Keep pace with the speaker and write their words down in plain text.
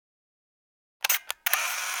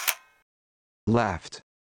left,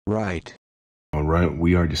 right. All right,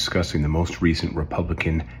 we are discussing the most recent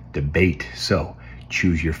Republican debate. So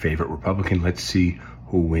choose your favorite Republican. Let's see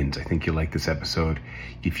who wins. I think you'll like this episode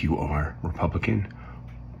if you are Republican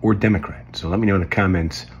or Democrat. So let me know in the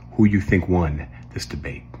comments who you think won this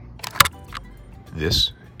debate.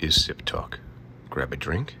 This is SipTalk. Grab a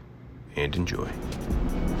drink and enjoy.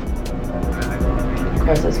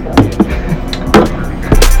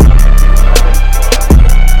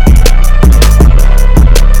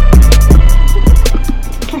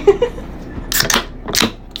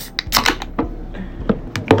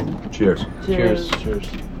 Cheers. Cheers. Cheers.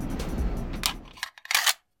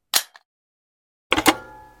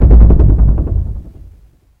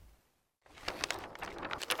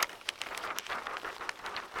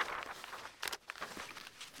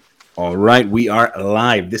 All right, we are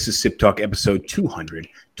live. This is SipTalk episode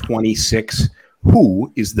 226.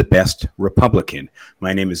 Who is the best Republican?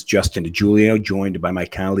 My name is Justin DiGiulio, joined by my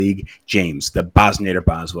colleague James, the Bosnator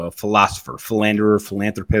Boswell, philosopher, philanderer,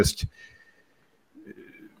 philanthropist,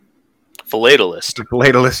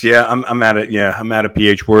 Philatelist. Yeah, I'm out of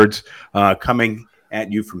PH words. Coming at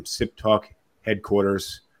you from SipTalk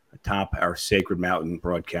headquarters atop our sacred mountain,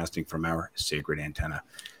 broadcasting from our sacred antenna.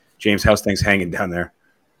 James, how's things hanging down there?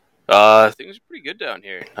 Things are pretty good down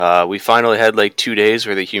here. We finally had like 2 days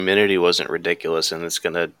where the humidity wasn't ridiculous, and it's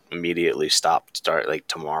gonna immediately start like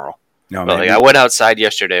tomorrow. No, but, I went outside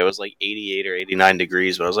yesterday. It was like 88 or 89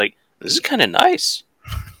 degrees, but I was like, this is kind of nice.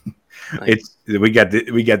 We got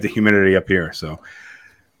the humidity up here, so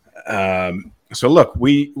look,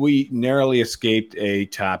 we narrowly escaped a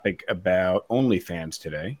topic about OnlyFans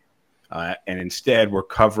today, and instead we're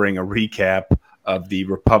covering a recap of the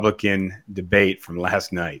Republican debate from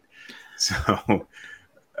last night. So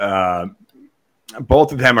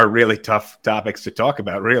both of them are really tough topics to talk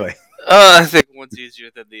about, really. I think one's easier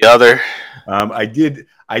than the other. I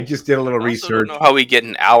just did a little research. I don't know how we get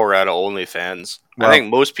an hour out of OnlyFans. Well, I think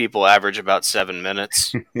most people average about 7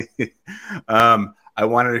 minutes. I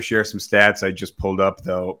wanted to share some stats I just pulled up,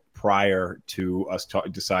 though, prior to us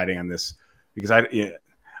deciding on this, because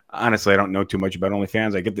honestly, I don't know too much about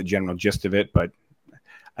OnlyFans. I get the general gist of it, but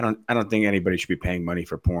I don't think anybody should be paying money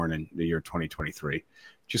for porn in the year 2023.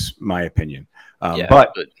 Just my opinion.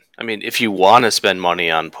 But I mean, if you want to spend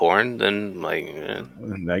money on porn, then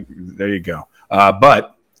there you go.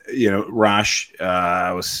 But Rosh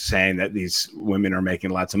was saying that these women are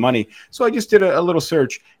making lots of money, so I just did a little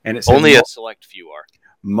search, and it said only a select few are.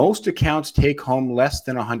 Most accounts take home less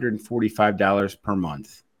than $145 per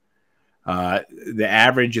month. The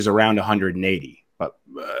average is around 180,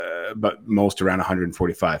 but most around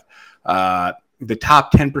 145. The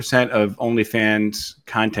top 10% of OnlyFans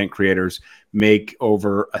content creators make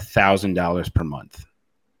over $1,000 per month.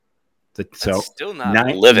 So still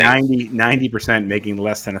not living. 90% making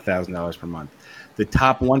less than $1,000 per month. The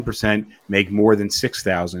top 1% make more than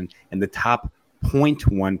 $6,000, and the top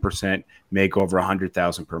 0.1% make over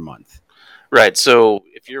 $100,000 per month. Right. So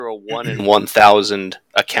if you're a 1 in 1,000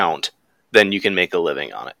 account, then you can make a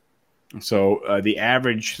living on it. So the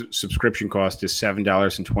average subscription cost is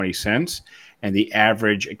 $7.20, and the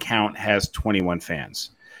average account has 21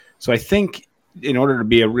 fans. So I think in order to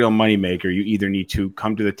be a real moneymaker, you either need to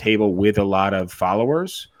come to the table with a lot of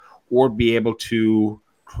followers or be able to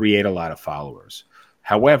create a lot of followers.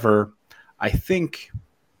 However, I think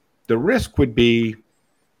the risk would be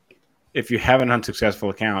if you have an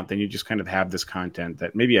unsuccessful account, then you just kind of have this content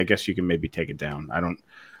that maybe I guess you can maybe take it down. I don't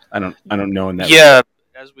know in that. Yeah.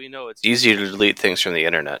 As we know, it's easier to delete things from the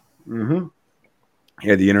internet. Mm-hmm.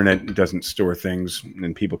 Yeah, the internet doesn't store things,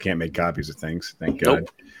 and people can't make copies of things. Thank God.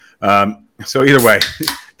 Nope. So either way,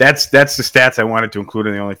 that's the stats I wanted to include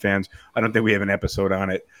in the OnlyFans. I don't think we have an episode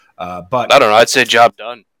on it, but I don't know. I'd say job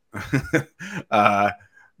done.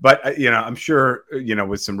 But I'm sure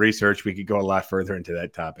with some research, we could go a lot further into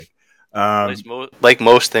that topic. Like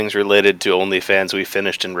most things related to OnlyFans, we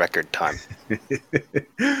finished in record time.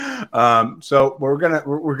 So what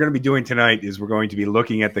we're gonna be doing tonight is we're going to be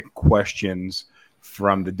looking at the questions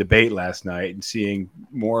from the debate last night and seeing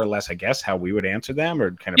more or less, I guess, how we would answer them,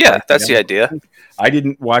 or kind of. Yeah, that's the idea. I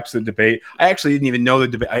didn't watch the debate. I actually didn't even know the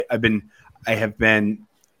debate. I have been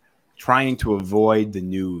trying to avoid the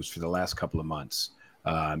news for the last couple of months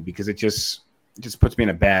because it just puts me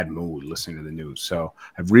in a bad mood listening to the news. So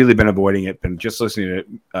I've really been avoiding it. Been just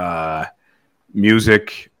listening to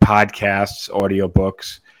music, podcasts,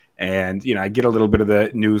 audiobooks, and I get a little bit of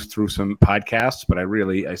the news through some podcasts, but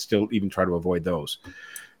I still even try to avoid those.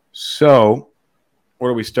 So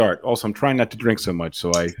where do we start? Also, I'm trying not to drink so much,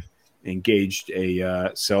 so I engaged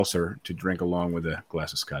a seltzer to drink along with a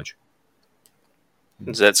glass of scotch.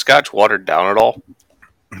 Is that scotch watered down at all?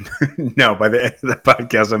 No, by the end of the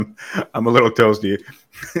podcast, I'm a little toasty.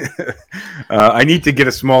 I need to get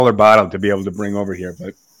a smaller bottle to be able to bring over here,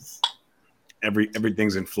 but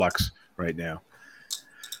everything's in flux right now.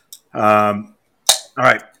 All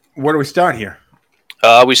right, where do we start here?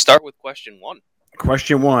 We start with question 1.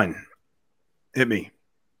 Question 1. Hit me.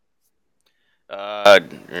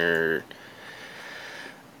 The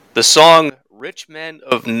song "Rich Men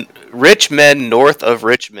North of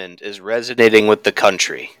Richmond" is resonating with the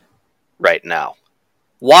country right now.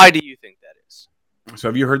 Why do you think that is? So,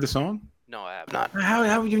 have you heard the song? No, I have not. How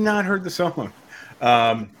have you not heard the song?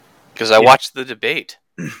 Because I watched the debate.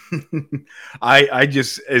 I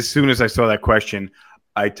just, as soon as I saw that question,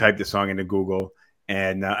 I typed the song into Google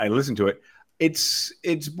and I listened to it.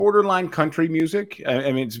 It's borderline country music.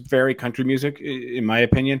 I mean, it's very country music in my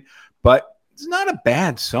opinion, but it's not a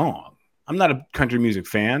bad song. I'm not a country music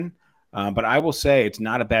fan, but I will say it's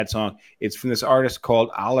not a bad song. It's from this artist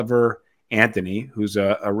called Oliver Anthony, who's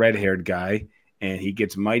a red-haired guy, and he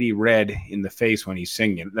gets mighty red in the face when he's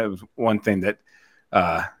singing. That was one thing that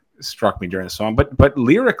struck me during the song, but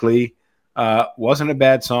lyrically, wasn't a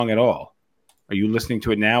bad song at all. Are you listening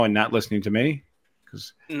to it now and not listening to me?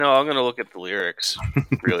 No, I'm gonna look at the lyrics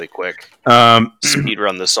really quick. Speed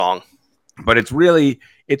run the song. But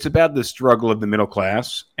it's about the struggle of the middle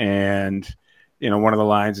class, and one of the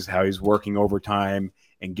lines is how he's working overtime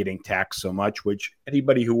and getting taxed so much, which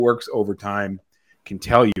anybody who works overtime can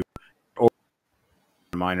tell you. A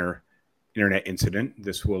minor internet incident.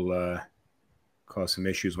 This will cause some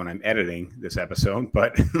issues when I'm editing this episode,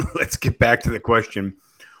 but let's get back to the question.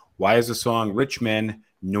 Why is the song "Rich Men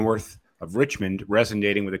North of Richmond"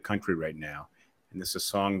 resonating with the country right now? And this is a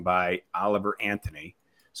song by Oliver Anthony.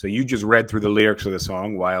 So you just read through the lyrics of the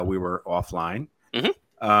song while we were offline.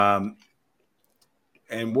 Mm-hmm.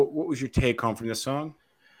 And what was your take home from this song?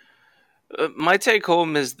 My take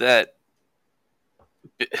home is that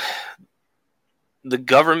the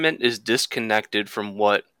government is disconnected from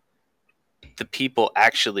what the people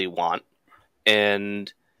actually want,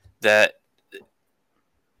 and that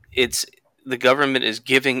the government is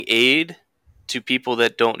giving aid to people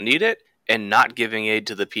that don't need it and not giving aid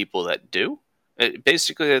to the people that do.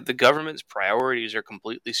 Basically, the government's priorities are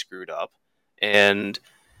completely screwed up, and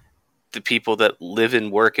the people that live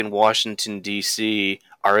and work in Washington, D.C.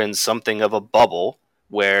 are in something of a bubble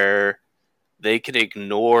where they can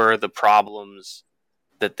ignore the problems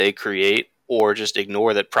that they create or just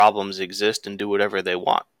ignore that problems exist and do whatever they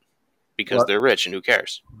want because they're rich and who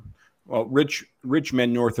cares? Well, rich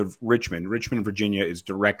men north of Richmond. Richmond, Virginia is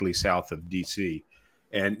directly south of D.C.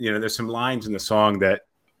 And, there's some lines in the song that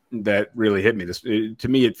really hit me. To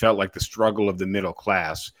me, it felt like the struggle of the middle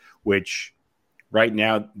class, which right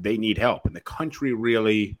now they need help. And the country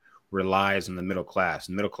really relies on the middle class.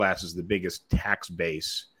 And the middle class is the biggest tax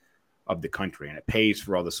base of the country. And it pays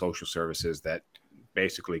for all the social services that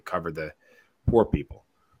basically cover the poor people.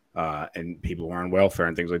 And people who are on welfare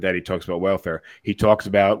and things like that. He talks about welfare. He talks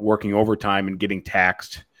about working overtime and getting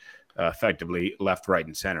taxed effectively left, right,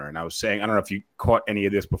 and center. And I was saying, I don't know if you caught any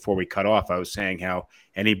of this before we cut off. I was saying how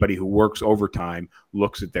anybody who works overtime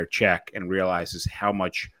looks at their check and realizes how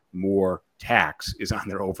much more tax is on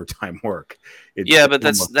their overtime work. But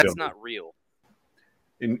that's not real.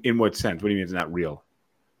 In what sense? What do you mean it's not real?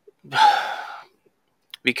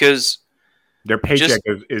 Because their paycheck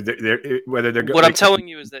is whether they're. What I'm telling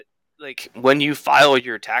you is that, like, when you file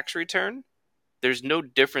your tax return, there's no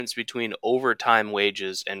difference between overtime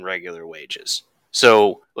wages and regular wages.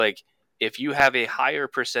 So, like, if you have a higher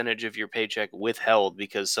percentage of your paycheck withheld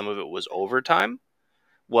because some of it was overtime,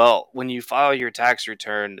 well, when you file your tax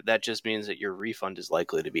return, that just means that your refund is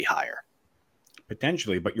likely to be higher.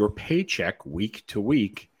 Potentially, but your paycheck week to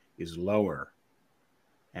week is lower.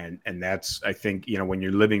 And that's, I think, when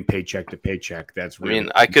you're living paycheck to paycheck, that's really... I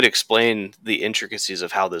mean, I could explain the intricacies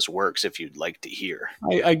of how this works if you'd like to hear.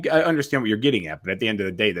 I understand what you're getting at, but at the end of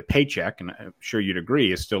the day, the paycheck, and I'm sure you'd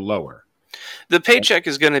agree, is still lower. The paycheck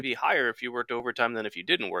is going to be higher if you worked overtime than if you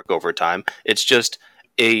didn't work overtime. It's just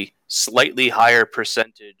a slightly higher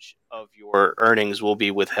percentage of your earnings will be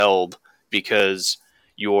withheld because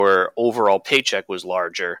your overall paycheck was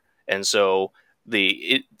larger. And so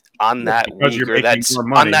on that week or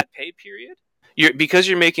on that pay period, because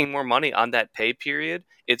you're making more money on that pay period,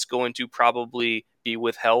 it's going to probably be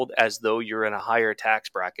withheld as though you're in a higher tax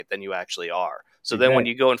bracket than you actually are. So then when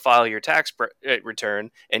you go and file your tax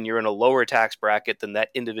return and you're in a lower tax bracket than that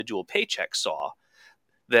individual paycheck saw,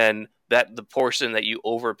 then the portion that you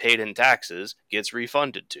overpaid in taxes gets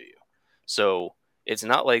refunded to you. So it's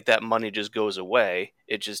not like that money just goes away.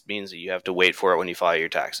 It just means that you have to wait for it when you file your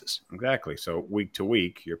taxes. Exactly. So week to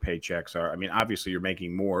week, your paychecks are, I mean, obviously you're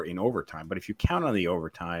making more in overtime, but if you count on the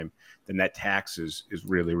overtime, then that tax is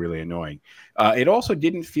really, really annoying. It also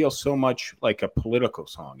didn't feel so much like a political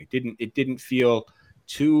song. It didn't feel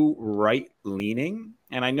too right leaning.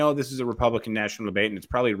 And I know this is a Republican national debate and it's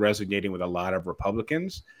probably resonating with a lot of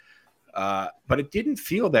Republicans. But it didn't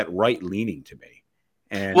feel that right leaning to me.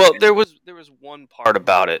 And Well, there was one part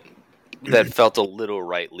about it that felt a little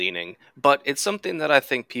right leaning, but it's something that I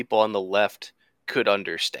think people on the left could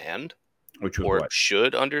understand which was or what?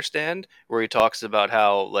 should understand, where he talks about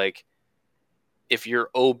how, like, if you're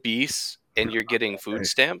obese and you're getting food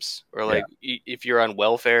stamps, or Yeah. like if you're on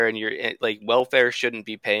welfare and you're like, welfare shouldn't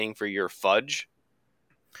be paying for your fudge.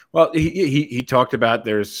 Well, he talked about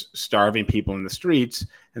there's starving people in the streets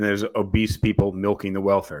and there's obese people milking the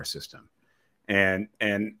welfare system, and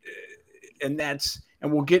that's,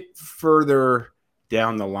 and we'll get further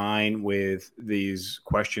down the line with these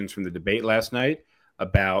questions from the debate last night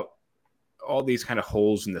about all these kind of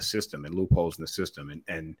holes in the system and loopholes in the system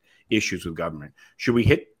and issues with government. Should we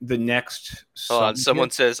hit the next song? Someone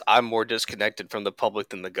says I'm more disconnected from the public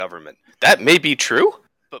than the government. That may be true,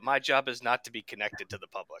 but my job is not to be connected to the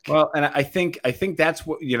public. Well, and I think that's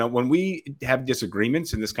what, when we have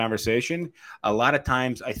disagreements in this conversation, a lot of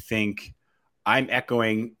times I think I'm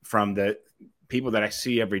echoing from the people that I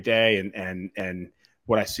see every day and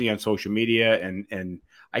what I see on social media, and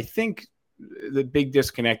I think the big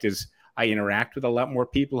disconnect is I interact with a lot more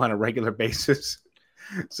people on a regular basis.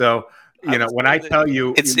 So, when I tell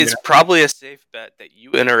you, it's probably a safe bet that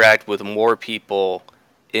you interact with more people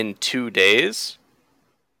in 2 days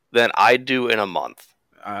than I do in a month.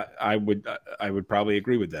 I would probably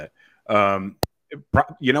agree with that.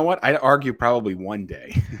 You know what? I'd argue probably one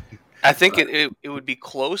day. I think it would be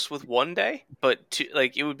close with 1 day, but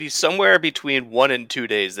it would be somewhere between 1 and 2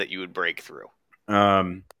 days that you would break through.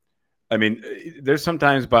 I mean, there's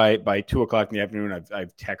sometimes by 2:00 in the afternoon,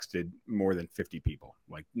 I've texted more than 50 people,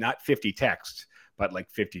 like not 50 texts, but like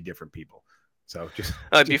 50 different people. So just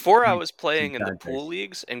before I was playing in the pool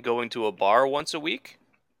leagues and going to a bar once a week,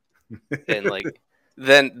 and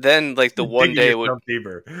then like the one day would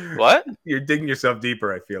deeper. What? You're digging yourself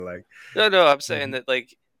deeper, I feel like. No, I'm saying that,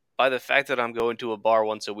 like, by the fact that I'm going to a bar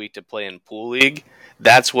once a week to play in pool league,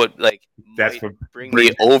 that's what might bring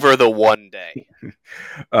me over the 1 day.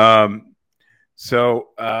 So,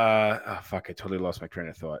 fuck, I totally lost my train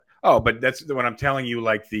of thought. Oh, but that's when I'm telling you,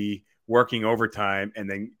 like the working overtime and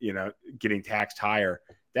then, getting taxed higher,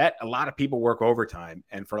 that a lot of people work overtime.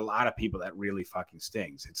 And for a lot of people, that really fucking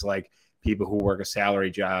stings. It's like people who work a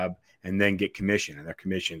salary job and then get commission, and their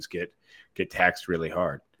commissions get taxed really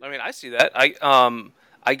hard. I mean, I see that.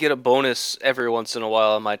 I get a bonus every once in a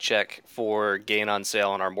while on my check for gain on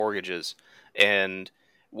sale on our mortgages. And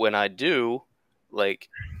when I do, like,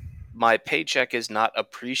 my paycheck is not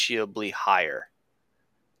appreciably higher,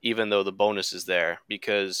 even though the bonus is there,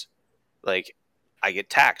 because, like, I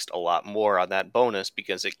get taxed a lot more on that bonus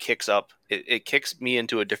because it kicks me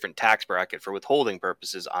into a different tax bracket for withholding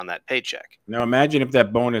purposes on that paycheck. Now imagine if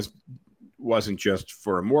that bonus wasn't just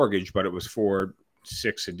for a mortgage, but it was for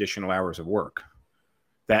 6 additional hours of work.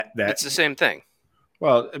 It's the same thing.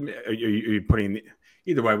 Well, are you putting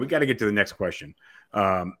either way? We got to get to the next question.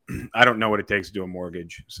 I don't know what it takes to do a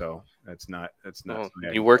mortgage, so that's not. Well,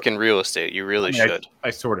 you work in real estate. You really should.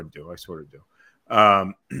 I sort of do.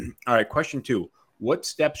 All right. Question 2. What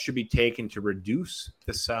steps should be taken to reduce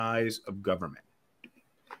the size of government?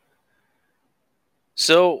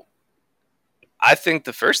 So, I think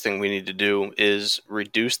the first thing we need to do is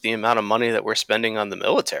reduce the amount of money that we're spending on the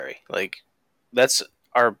military. Like, that's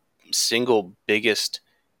our single biggest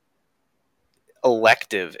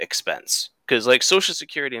elective expense. Because, like, Social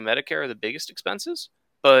Security and Medicare are the biggest expenses,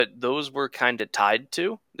 but those we're kind of tied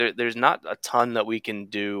to. There's not a ton that we can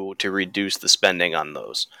do to reduce the spending on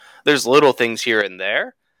those. There's little things here and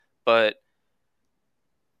there, but,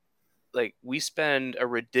 like, we spend a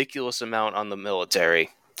ridiculous amount on the military.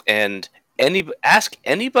 And ask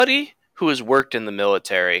anybody who has worked in the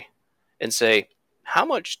military and say, how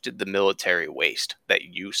much did the military waste that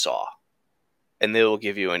you saw? And they will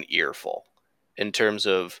give you an earful in terms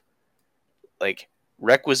of, like,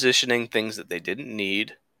 requisitioning things that they didn't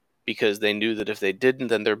need because they knew that if they didn't,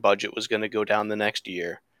 then their budget was going to go down the next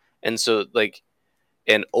year. And so, like,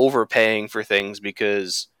 and overpaying for things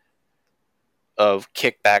because of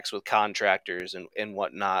kickbacks with contractors and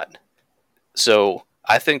whatnot. So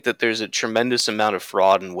I think that there's a tremendous amount of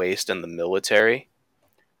fraud and waste in the military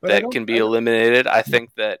that can be eliminated. I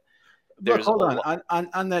think that Look, there's a hold on. lot.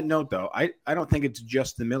 On that note, though, I don't think it's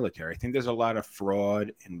just the military. I think there's a lot of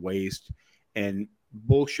fraud and waste and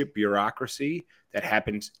bullshit bureaucracy that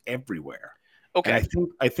happens everywhere. And Okay.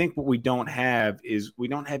 I think what we don't have is we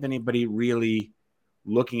don't have anybody really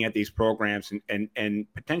looking at these programs and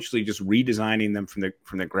potentially just redesigning them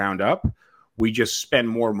from the ground up. We just spend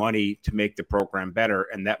more money to make the program better,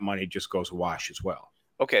 and that money just goes wash as well.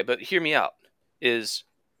 Okay, but hear me out. Is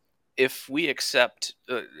if we accept,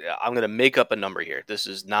 I'm going to make up a number here. This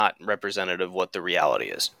is not representative of what the reality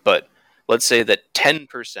is, but let's say that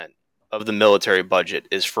 10% of the military budget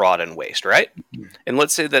is fraud and waste, right? And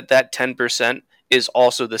let's say that that 10% is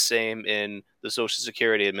also the same in the Social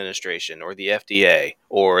Security Administration or the FDA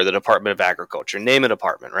or the Department of Agriculture. Name a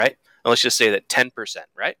department, right? And let's just say that 10%,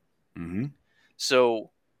 right? Mm-hmm. So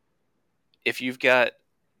if you've got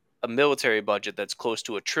a military budget that's close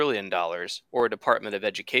to $1 trillion or a Department of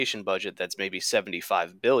Education budget that's maybe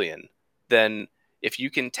 75 billion, then if you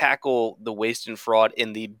can tackle the waste and fraud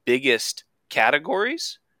in the biggest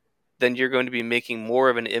categories, then you're going to be making more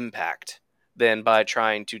of an impact than by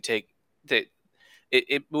trying to take the.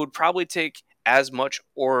 It would probably take as much,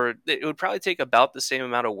 or it would probably take about the same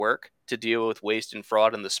amount of work to deal with waste and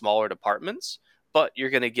fraud in the smaller departments, but you're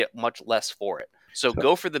going to get much less for it. So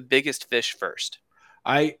go for the biggest fish first.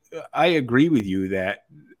 I I agree with you that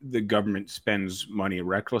the government spends money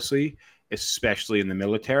recklessly, especially in the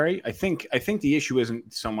military. I think the issue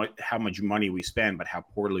isn't so much how much money we spend, but how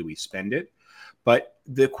poorly we spend it. But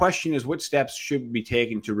the question is, what steps should be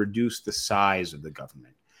taken to reduce the size of the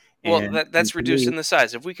government? Well, And that's to me, reducing the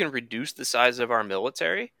size. If we can reduce the size of our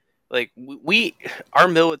military, like our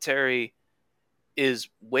military is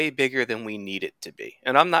way bigger than we need it to be.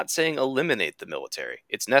 And I'm not saying eliminate the military.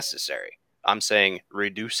 It's necessary. I'm saying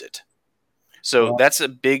reduce it. So well, that's a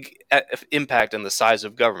big impact on the size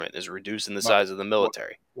of government is reducing the but size of the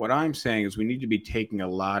military. what I'm saying is we need to be taking a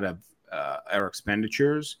lot of our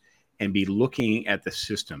expenditures and be looking at the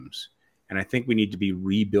systems. And I think we need to be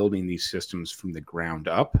rebuilding these systems from the ground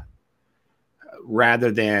up rather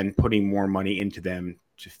than putting more money into them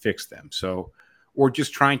to fix them. So, or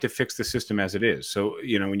just trying to fix the system as it is. So,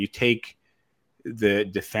 you know, when you take the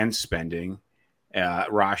defense spending,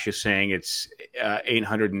 Rosh is saying it's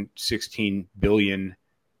 $816 billion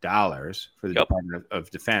for the Yep. Department of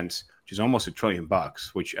Defense, which is almost $1 trillion,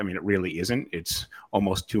 which, I mean, it really isn't. It's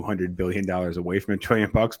almost $200 billion away from $1 trillion,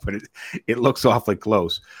 but it looks awfully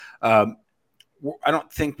close. I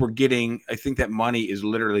don't think we're getting, I think that money is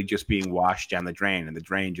literally just being washed down the drain, and the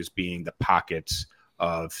drain just being the pockets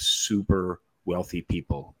of super wealthy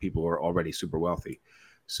people who are already super wealthy.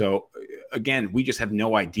 So again, we just have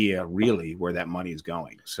no idea really where that money is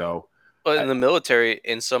going. So, But in the military,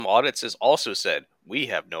 in some audits, has also said we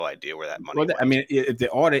have no idea where that money well, I went. mean, if the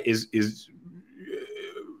audit is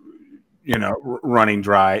you know running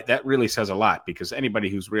dry, that really says a lot, because anybody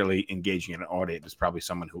who's really engaging in an audit is probably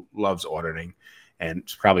someone who loves auditing, and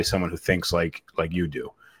it's probably someone who thinks like you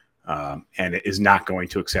do, and is not going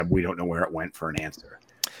to accept we don't know where it went for an answer.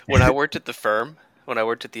 When I worked at the firm, when I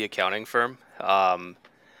worked at the accounting firm,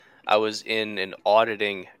 I was in an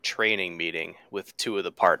auditing training meeting with two of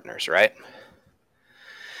the partners, right?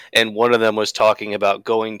 And one of them was talking about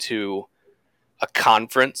going to a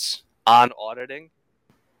conference on auditing.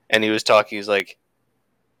 And he was talking, he's like,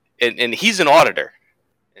 and he's an auditor.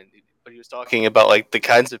 But he was talking about like the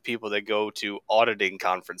kinds of people that go to auditing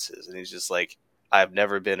conferences. And he's just like, I've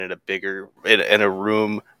never been in in a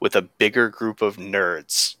room with a bigger group of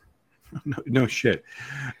nerds. No shit.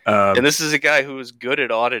 And this is a guy who is good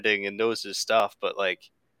at auditing and knows his stuff, but like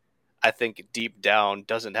I think deep down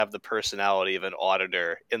doesn't have the personality of an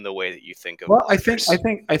auditor in the way that you think of. Well, auditors.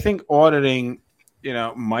 I think auditing, you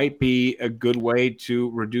know, might be a good way to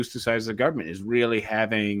reduce the size of the government. Is really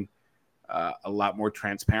having a lot more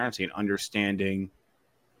transparency and understanding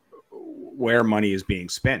where money is being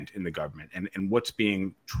spent in the government, and what's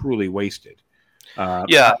being truly wasted.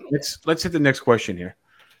 Yeah, Let's hit the next question here.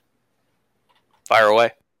 fire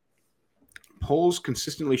away. Polls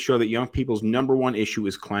consistently show that young people's number one issue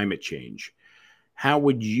is climate change. How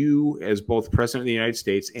would you, as both President of the United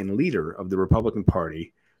States and leader of the Republican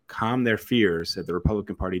Party, calm their fears that the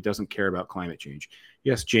Republican Party doesn't care about climate change?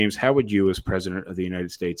 Yes, James, how would you, as President of the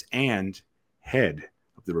United States and head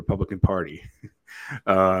of the Republican Party,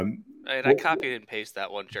 I copied and pasted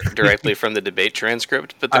that one directly from the debate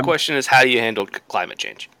transcript. But the question is, how do you handle climate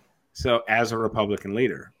change? So, as a Republican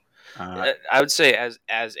leader, I would say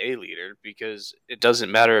as a leader, because it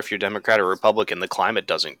doesn't matter if you're Democrat or Republican, the climate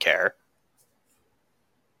doesn't care.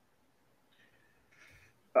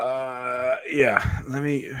 yeah, let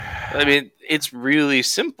me. I mean, it's really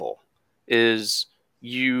simple. Is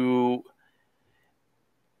you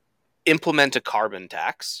implement a carbon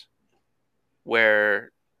tax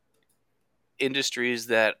where industries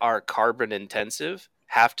that are carbon intensive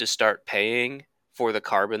have to start paying for the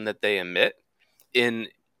carbon that they emit. In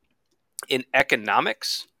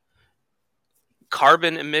economics,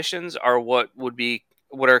 carbon emissions are what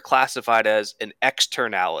are classified as an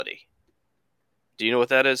externality. Do you know what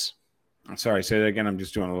that is? I'm sorry, say that again. I'm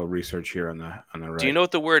just doing a little research here on the right. Do you know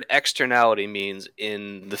what the word externality means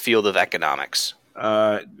in the field of economics?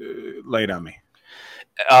 Lay it on me.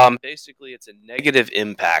 Basically, it's a negative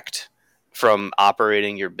impact from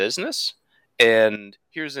operating your business. And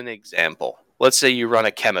here's an example. Let's say you run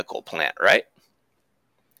a chemical plant, right?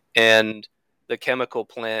 And the chemical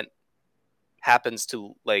plant happens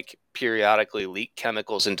to like periodically leak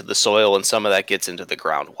chemicals into the soil, and some of that gets into the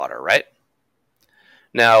groundwater, right?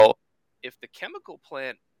 Now, if the chemical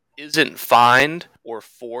plant isn't fined or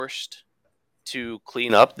forced to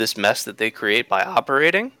clean up this mess that they create by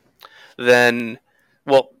operating, then,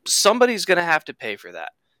 well, somebody's going to have to pay for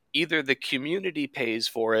that. Either the community pays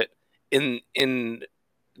for it in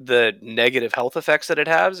the negative health effects that it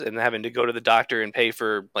has and having to go to the doctor and pay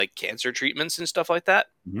for like cancer treatments and stuff like that,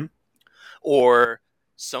 Mm-hmm. or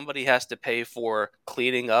somebody has to pay for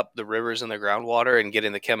cleaning up the rivers and the groundwater and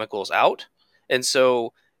getting the chemicals out. And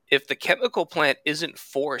so if the chemical plant isn't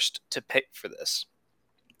forced to pay for this,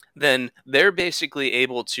 then they're basically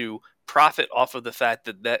able to profit off of the fact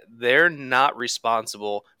that they're not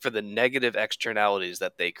responsible for the negative externalities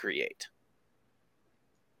that they create.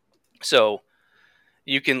 So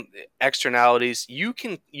you can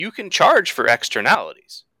charge for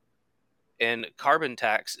externalities, and carbon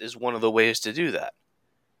tax is one of the ways to do that.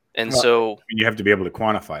 And so you have to be able to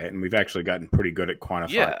quantify it, and we've actually gotten pretty good at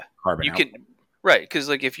quantifying carbon. You can, right? Because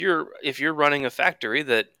like if you're running a factory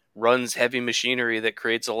that runs heavy machinery that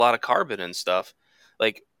creates a lot of carbon and stuff,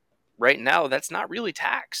 like right now that's not really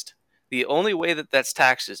taxed. The only way that that's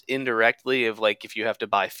taxed is indirectly. Of like if you have to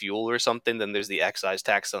buy fuel or something, then there's the excise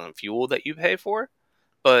tax on fuel that you pay for.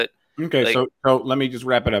 But okay, like, so let me just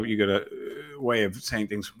wrap it up. You got a way of saying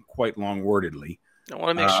things quite long wordedly. I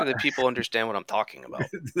want to make sure that people understand what I'm talking about.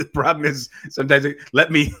 The problem is sometimes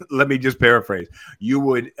let me just paraphrase. You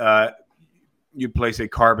would you'd place a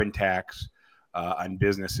carbon tax on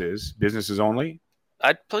businesses only.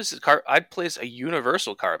 I'd place a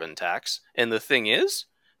universal carbon tax, and the thing is,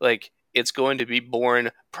 like, it's going to be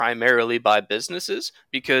borne primarily by businesses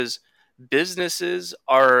because businesses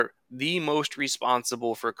are the most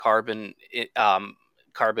responsible for carbon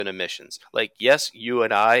emissions. Like, yes, you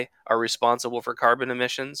and I are responsible for carbon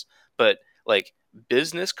emissions, but like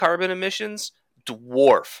business carbon emissions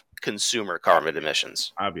dwarf consumer carbon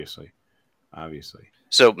emissions. Obviously.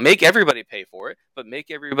 So make everybody pay for it, but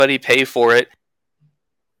make everybody pay for it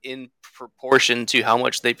in proportion to how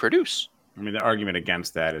much they produce. I mean, the argument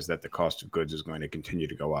against that is that the cost of goods is going to continue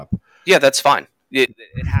to go up. Yeah, that's fine. It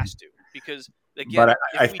has to, because again, but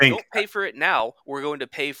if we don't pay for it now, we're going to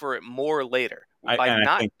pay for it more later. By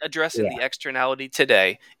not addressing the externality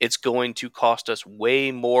today, it's going to cost us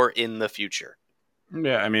way more in the future.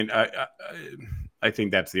 Yeah, I mean, I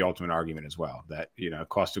think that's the ultimate argument as well, that,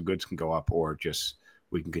 cost of goods can go up or just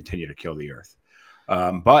we can continue to kill the earth.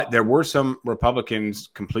 But there were some Republicans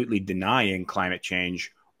completely denying climate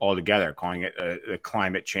change altogether, calling it a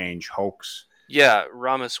climate change hoax. Yeah,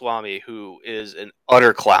 Ramaswamy, who is an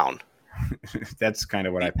utter clown. That's kind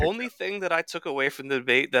of what The only thing that I took away from the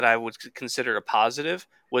debate that I would consider a positive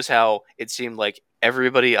was how it seemed like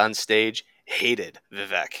everybody on stage hated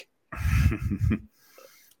Vivek.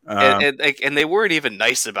 And they weren't even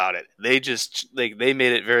nice about it. They just they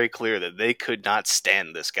made it very clear that they could not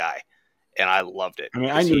stand this guy, and I loved it. I mean,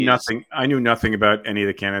 I knew nothing about any of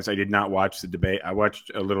the candidates. I did not watch the debate. I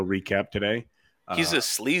watched a little recap today. He's a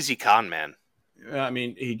sleazy con man. I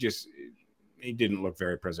mean, he didn't look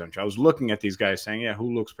very presidential. I was looking at these guys saying, "Yeah,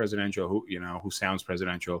 who looks presidential? Who sounds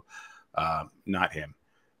presidential?" Not him.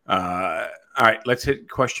 All right, let's hit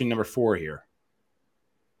question number 4 here.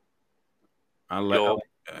 I'll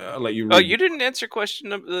let you read. Oh, you didn't answer question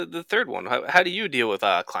number the third one. How do you deal with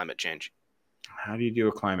climate change? How do you deal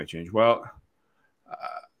with climate change? Well,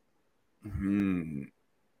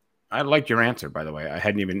 I liked your answer, by the way.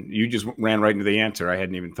 You just ran right into the answer. I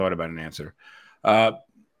hadn't even thought about an answer.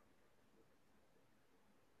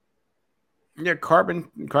 Yeah,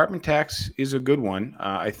 carbon tax is a good one.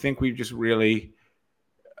 I think we just really,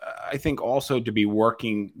 I think also to be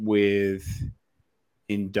working with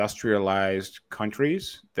industrialized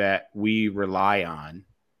countries that we rely on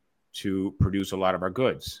to produce a lot of our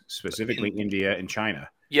goods, specifically India and China.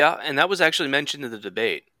 Yeah, and that was actually mentioned in the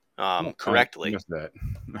debate correctly. I missed that.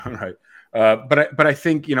 All right, but I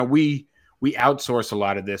think we we outsource a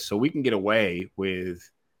lot of this, so we can get away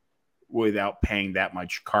without paying that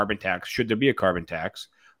much carbon tax. Should there be a carbon tax?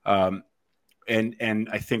 And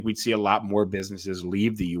I think we'd see a lot more businesses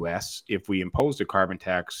leave the U.S. if we imposed a carbon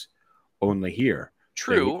tax only here.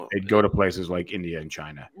 True. They'd go to places like India and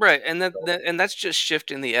China. Right, and that's just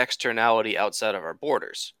shifting the externality outside of our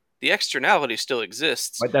borders. The externality still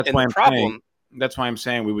exists, But that's and why the problem. that's why I'm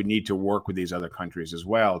saying we would need to work with these other countries as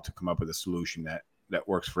well to come up with a solution that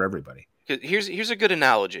works for everybody. Here's a good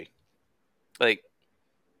analogy. Like,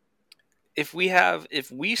 if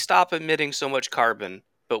we stop emitting so much carbon,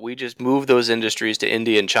 but we just move those industries to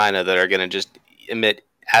India and China that are going to just emit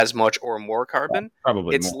as much or more carbon,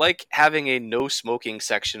 Probably it's more. like having a no smoking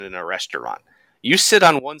section in a restaurant. You sit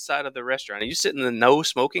on one side of the restaurant and you sit in the no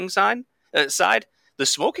smoking side. The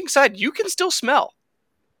smoking side you can still smell.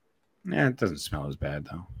 Yeah, it doesn't smell as bad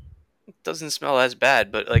though. It doesn't smell as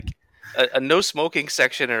bad, but like a no smoking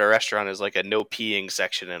section in a restaurant is like a no peeing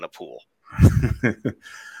section in a pool.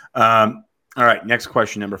 All right, next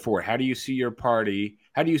question, number 4. How do you say to your party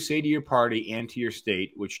and to your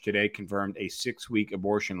state, which today confirmed a 6-week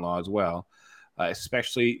abortion law as well,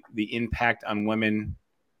 especially the impact on women?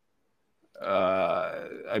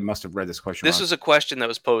 I must have read this question This wrong. was a question that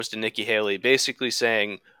was posed to Nikki Haley, basically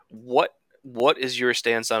saying, what is your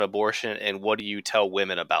stance on abortion, and what do you tell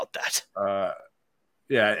women about that?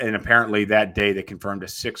 Yeah, and apparently that day they confirmed a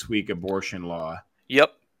 6-week abortion law.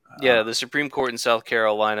 Yep. Yeah, the Supreme Court in South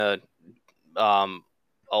Carolina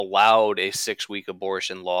allowed a 6-week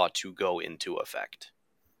abortion law to go into effect.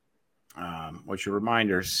 Which a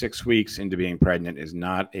reminder, 6 weeks into being pregnant is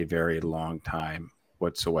not a very long time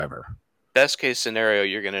whatsoever. Best case scenario,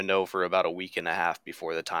 you're going to know for about a week and a half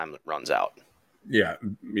before the time runs out. Yeah.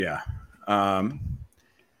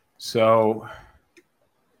 So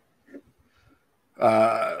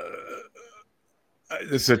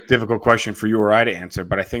this is a difficult question for you or I to answer,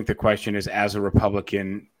 but I think the question is, as a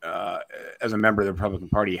Republican, as a member of the Republican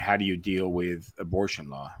Party, how do you deal with abortion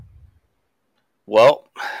law? Well,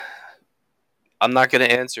 I'm not going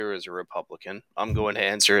to answer as a Republican. I'm going to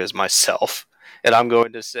answer as myself, and I'm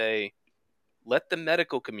going to say, let the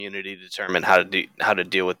medical community determine how to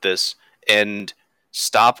deal with this, and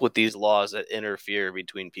stop with these laws that interfere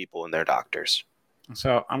between people and their doctors.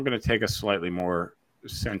 So I'm going to take a slightly more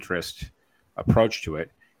centrist approach to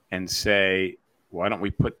it and say, why don't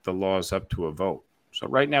we put the laws up to a vote? So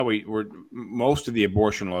right now most of the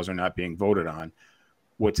abortion laws are not being voted on.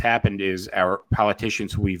 What's happened is our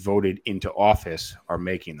politicians who we voted into office are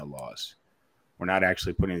making the laws. We're not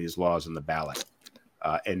actually putting these laws on the ballot.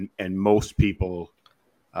 And most people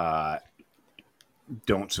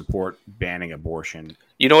don't support banning abortion.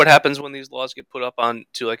 You know what happens when these laws get put up on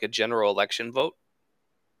to like a general election vote?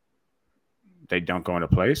 They don't go into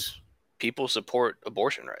place. People support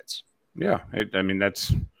abortion rights. Yeah, I mean,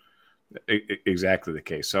 that's exactly the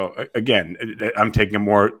case. So again, I'm taking a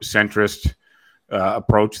more centrist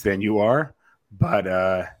approach than you are, but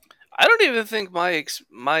I don't even think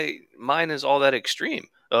mine is all that extreme.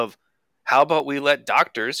 Of how about we let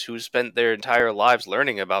doctors who spent their entire lives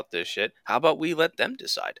learning about this shit? How about we let them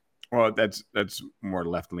decide? Well, that's more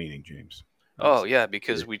left leaning, James. Oh yeah,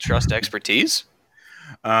 because we trust expertise.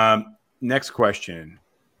 Next question.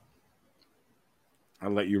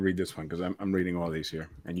 I'll let you read this one because I'm reading all these here,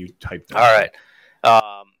 and you typed them. All right.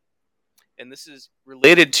 And this is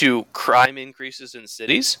related to crime increases in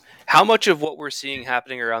cities. How much of what we're seeing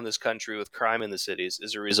happening around this country with crime in the cities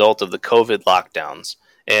is a result of the COVID lockdowns?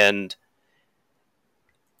 And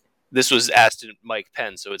this was asked to Mike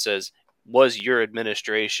Pence. So it says, was your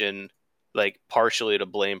administration like partially to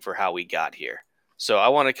blame for how we got here? So I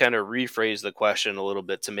want to kind of rephrase the question a little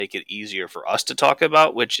bit to make it easier for us to talk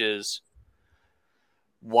about, which is,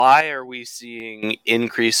 why are we seeing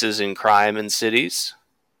increases in crime in cities?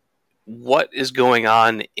 What is going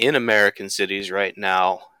on in American cities right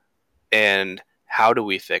now, and how do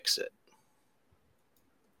we fix it?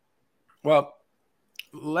 Well,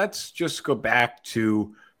 let's just go back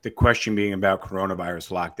to the question being about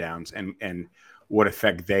coronavirus lockdowns and what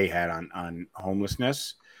effect they had on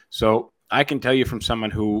homelessness. So I can tell you from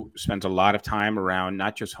someone who spends a lot of time around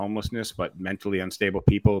not just homelessness, but mentally unstable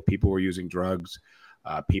people who are using drugs,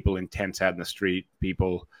 people in tents out in the street,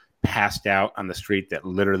 people passed out on the street that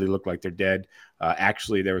literally looked like they're dead.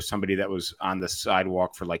 Actually, there was somebody that was on the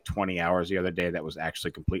sidewalk for like 20 hours the other day that was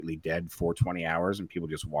actually completely dead for 20 hours, and people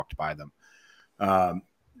just walked by them.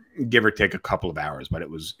 Give or take a couple of hours, but it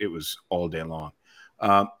was all day long.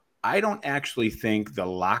 I don't actually think the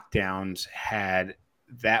lockdowns had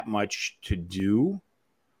that much to do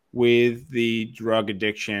with the drug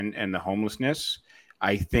addiction and the homelessness.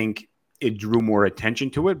 I think it drew more attention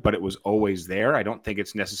to it, but it was always there. I don't think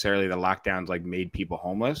it's necessarily the lockdowns like made people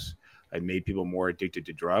homeless. It made people more addicted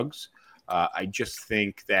to drugs. I just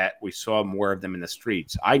think that we saw more of them in the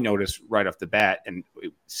streets. I noticed right off the bat, and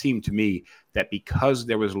it seemed to me that because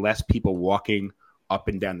there was less people walking up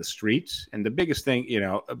and down the streets, and the biggest thing,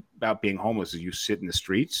 about being homeless is you sit in the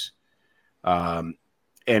streets. And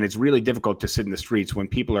it's really difficult to sit in the streets when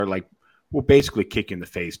people are like, will basically kick you in the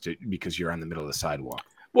face because you're on the middle of the sidewalk.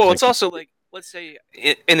 Well, it's also like, let's say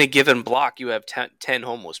in a given block you have 10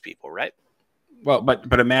 homeless people, right? Well,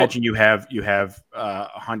 but imagine you have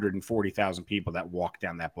 140,000 people that walk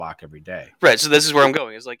down that block every day. Right. So this is where I'm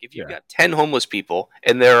going. Is like if you've got 10 homeless people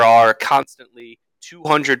and there are constantly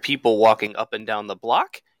 200 people walking up and down the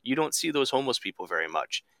block, you don't see those homeless people very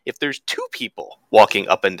much. If there's 2 people walking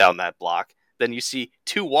up and down that block, then you see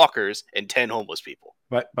 2 walkers and 10 homeless people.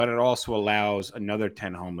 But it also allows another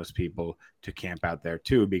 10 homeless people to camp out there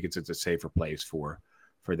too, because it's a safer place for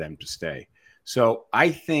them to stay. So I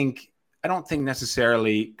don't think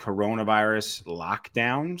necessarily coronavirus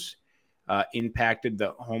lockdowns impacted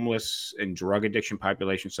the homeless and drug addiction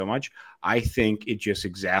population so much. I think it just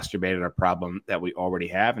exacerbated a problem that we already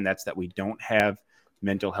have, and that's that we don't have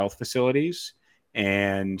mental health facilities,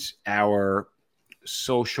 and our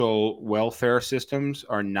social welfare systems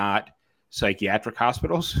are not psychiatric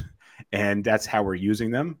hospitals, and that's how we're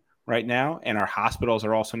using them right now. And our hospitals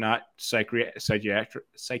are also not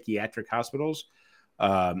psychiatric hospitals,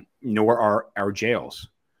 nor are our jails.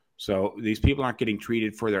 So these people aren't getting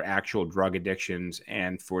treated for their actual drug addictions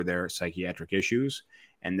and for their psychiatric issues,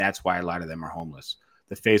 and that's why a lot of them are homeless.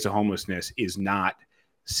 The face of homelessness is not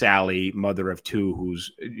Sally, mother of 2,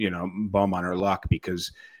 who's bum on her luck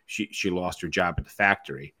because she lost her job at the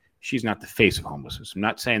factory. She's not the face of homelessness. I'm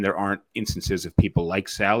not saying there aren't instances of people like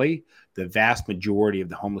Sally. The vast majority of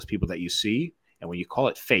the homeless people that you see, and when you call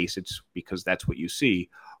it face, it's because that's what you see,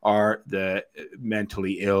 are the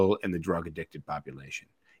mentally ill and the drug addicted population.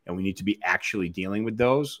 And we need to be actually dealing with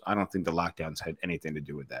those. I don't think the lockdowns had anything to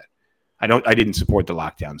do with that. I didn't support the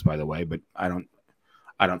lockdowns, by the way, but I don't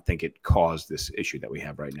think it caused this issue that we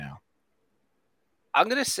have right now. I'm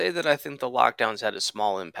going to say that I think the lockdowns had a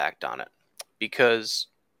small impact on it, because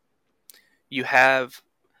you have,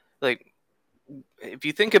 like, if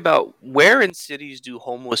you think about where in cities do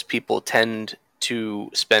homeless people tend to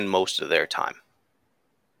spend most of their time?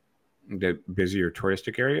 The busier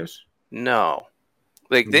touristic areas? No.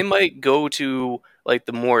 Like, they might go to, like,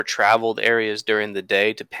 the more traveled areas during the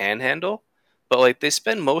day to panhandle, but, like, they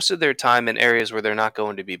spend most of their time in areas where they're not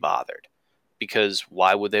going to be bothered. Because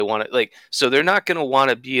why would they want to, like, so they're not going to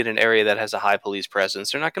want to be in an area that has a high police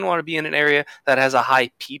presence. They're not going to want to be in an area that has a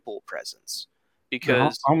high people presence.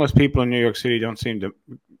 Because homeless people in New York City don't seem to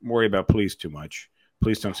worry about police too much.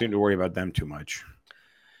 Police don't seem to worry about them too much.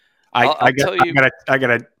 I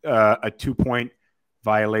got a 2-point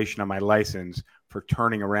violation on my license for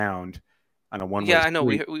turning around on a one-way street. Yeah, I know.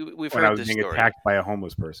 We've heard this story. I was being attacked by a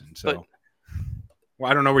homeless person. So,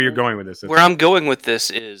 I don't know where you're going with this. Where I'm going with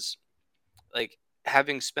this is, like,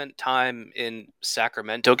 having spent time in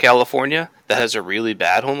Sacramento, California, that has a really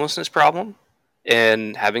bad homelessness problem,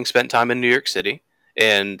 and having spent time in New York City,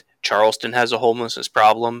 and Charleston has a homelessness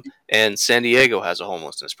problem, and San Diego has a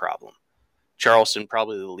homelessness problem. Charleston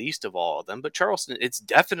probably the least of all of them, but Charleston, it's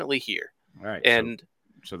definitely here. All right. And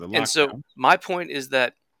so my point is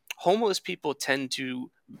that homeless people tend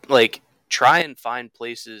to, like, try and find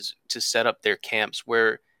places to set up their camps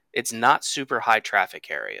where it's not super high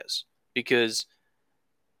traffic areas, because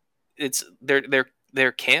it's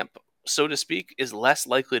their camp, so to speak, is less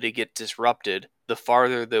likely to get disrupted the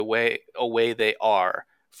farther away they are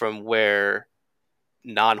from where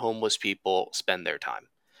non-homeless people spend their time.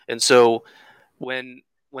 And so when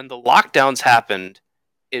the lockdowns happened,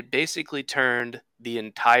 it basically turned the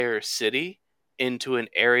entire city into an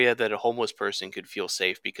area that a homeless person could feel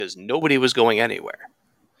safe, because nobody was going anywhere.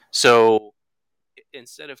 So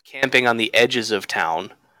instead of camping on the edges of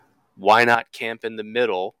town, why not camp in the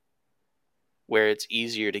middle where it's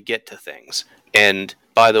easier to get to things? And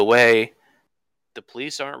by the way, the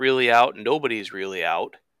police aren't really out. Nobody's really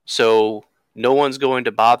out. So no one's going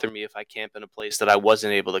to bother me if I camp in a place that I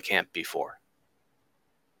wasn't able to camp before.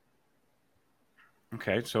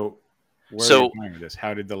 Okay, so where are you going with this?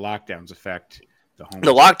 How did the lockdowns affect the homeless?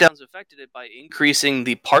 The lockdowns affected it by increasing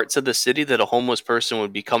the parts of the city that a homeless person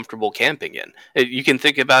would be comfortable camping in. You can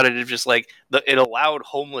think about it as just like it allowed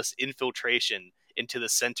homeless infiltration into the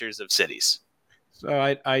centers of cities. So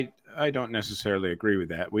I don't necessarily agree with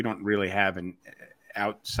that. We don't really have an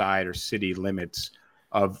outside or city limits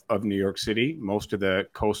of New York City. Most of the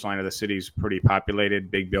coastline of the city is pretty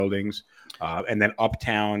populated, big buildings. And then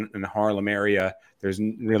uptown in the Harlem area, there's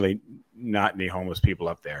really not any homeless people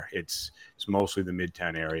up there. It's mostly the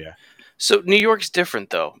Midtown area. So New York's different,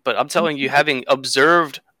 though. But I'm telling you, having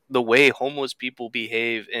observed the way homeless people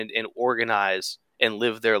behave and organize and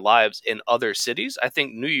live their lives in other cities, I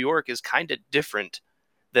think New York is kind of different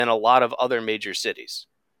than a lot of other major cities.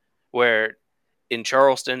 Where in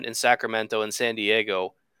Charleston, in Sacramento, and San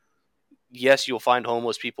Diego, yes, you'll find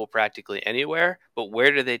homeless people practically anywhere, but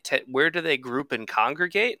where do they group and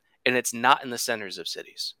congregate? And it's not in the centers of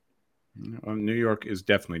cities. New York is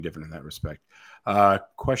definitely different in that respect.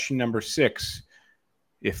 Question number 6.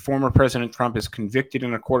 If former President Trump is convicted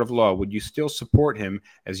in a court of law, would you still support him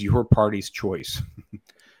as your party's choice?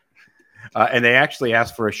 And they actually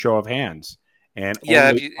asked for a show of hands. And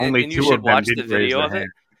yeah, only and you two should of them watch the didn't raise video their of it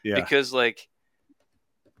hand. Yeah. because like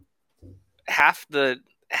half the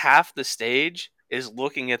stage is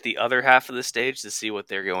looking at the other half of the stage to see what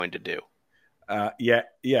they're going to do.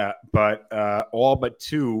 But all but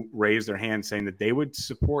 2 raised their hands saying that they would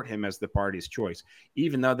support him as the party's choice,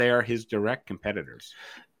 even though they are his direct competitors.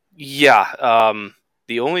 Yeah,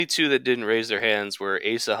 the only 2 that didn't raise their hands were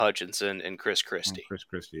Asa Hutchinson and Chris Christie. Chris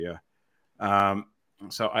Christie, yeah.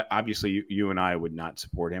 So obviously you and I would not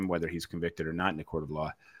support him, whether he's convicted or not in the court of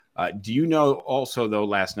law. Do you know also, though,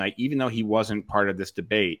 last night, even though he wasn't part of this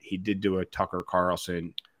debate, he did do a Tucker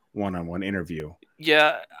Carlson one-on-one interview?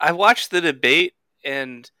 Yeah, I watched the debate,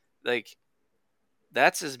 and like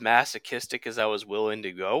that's as masochistic as I was willing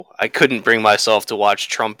to go. I couldn't bring myself to watch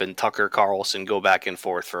Trump and Tucker Carlson go back and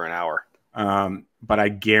forth for an hour. But I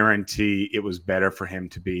guarantee it was better for him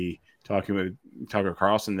to be talking with Tucker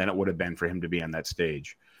Carlson than it would have been for him to be on that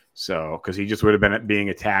stage. So, because he just would have been being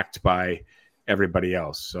attacked by everybody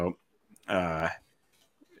else. So,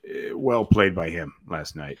 well played by him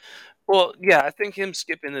last night. Well, yeah, I think him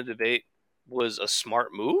skipping the debate was a smart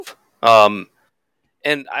move.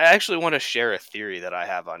 And I actually want to share a theory that I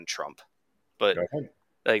have on Trump. But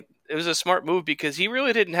like it was a smart move because he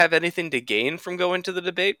really didn't have anything to gain from going to the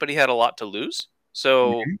debate, but he had a lot to lose.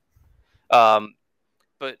 So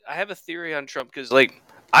but I have a theory on Trump because like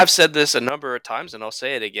I've said this a number of times and I'll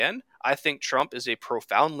say it again. I think Trump is a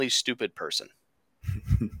profoundly stupid person.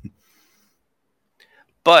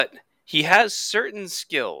 But he has certain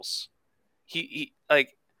skills. He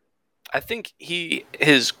like I think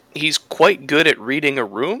he's quite good at reading a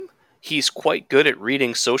room. He's quite good at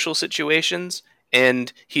reading social situations,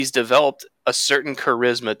 and he's developed a certain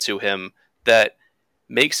charisma to him that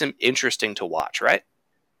makes him interesting to watch, right?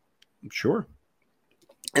 Sure.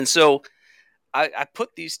 And so I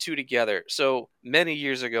put these 2 together. So many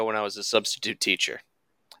years ago when I was a substitute teacher,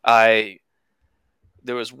 there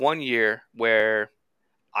was one year where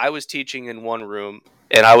I was teaching in one room,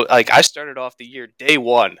 and I started off the year day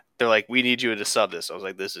 1. They're like, "We need you to sub this." I was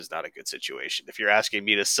like, "This is not a good situation. If you're asking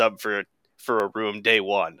me to sub for a room day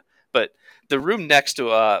 1." But the room next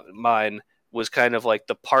to mine was kind of like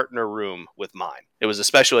the partner room with mine. It was a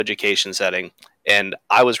special education setting, and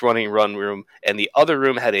I was running one room, and the other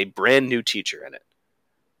room had a brand new teacher in it,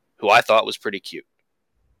 who I thought was pretty cute.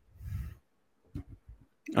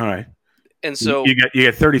 All right. And so you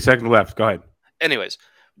got 30 seconds left. Go ahead. Anyways,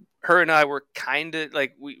 her and I were kind of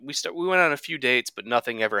like we went on a few dates, but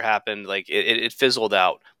nothing ever happened. Like it fizzled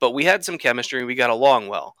out. But we had some chemistry and we got along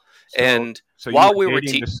well. So while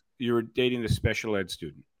you were dating the special ed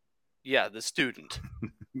student. Yeah, the student.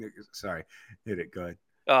 Sorry, hit it. Go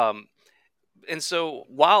ahead. And so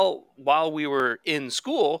while we were in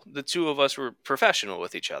school, the 2 of us were professional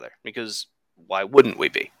with each other because why wouldn't we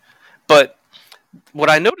be? But what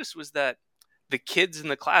I noticed was that the kids in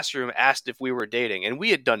the classroom asked if we were dating, and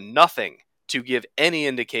we had done nothing to give any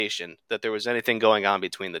indication that there was anything going on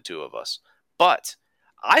between the 2 of us. But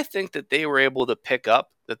I think that they were able to pick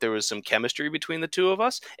up that there was some chemistry between the 2 of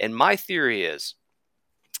us. And my theory is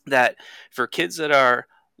that for kids that are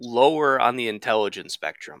lower on the intelligence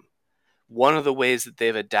spectrum, one of the ways that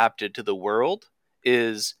they've adapted to the world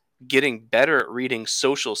is getting better at reading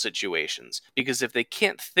social situations. Because if they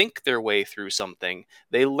can't think their way through something,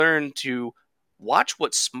 they learn to watch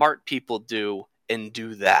what smart people do and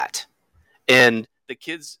do that. And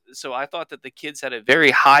so I thought that the kids had a very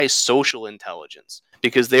high social intelligence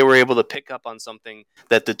because they were able to pick up on something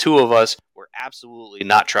that the 2 of us were absolutely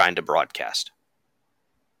not trying to broadcast.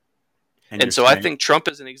 And so I think Trump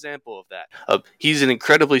is an example of that. He's an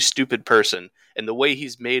incredibly stupid person, and the way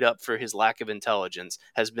he's made up for his lack of intelligence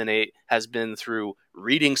has been through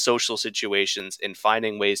reading social situations and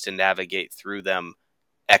finding ways to navigate through them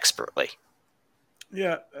expertly.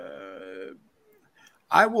 Yeah,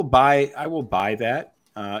 I will buy that.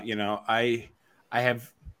 I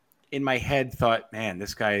have in my head thought, man,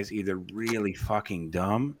 this guy is either really fucking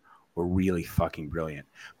dumb or really fucking brilliant.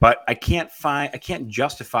 But I can't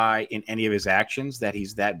justify in any of his actions that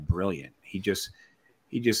he's that brilliant. He just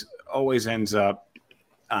always ends up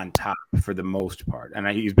on top for the most part. And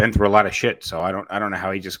he's been through a lot of shit, so I don't know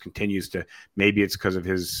how he just continues to. Maybe it's because of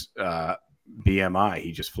his BMI.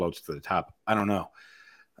 He just floats to the top. I don't know.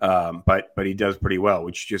 But he does pretty well,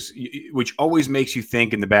 which always makes you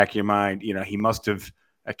think in the back of your mind, he must have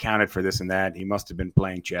accounted for this and that. He must have been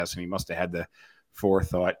playing chess, and he must have had the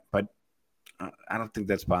forethought. But I don't think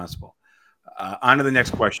that's possible. On to the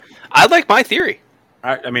next question. I like my theory.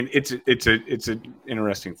 I mean, it's an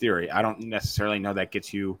interesting theory. I don't necessarily know that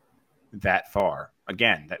gets you that far.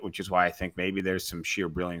 Again, which is why I think maybe there's some sheer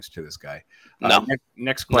brilliance to this guy. No,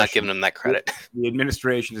 next I'm question. not giving him that credit. The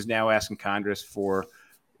administration is now asking Congress for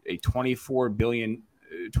a 24 billion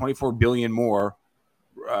more,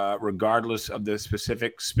 regardless of the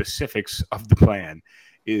specifics of the plan.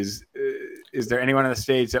 Is there anyone on the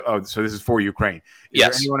stage that? Oh, so this is for Ukraine. Is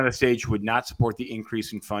there anyone on the stage who would not support the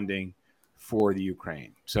increase in funding for the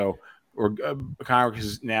Ukraine? So, Congress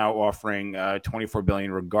is now offering 24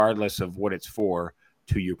 billion, regardless of what it's for,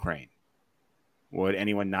 to Ukraine. Would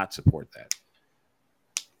anyone not support that?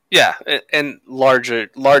 Yeah, and largely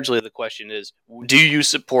the question is, do you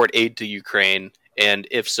support aid to Ukraine? And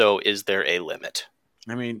if so, is there a limit?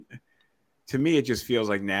 I mean, to me, it just feels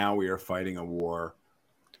like now we are fighting a war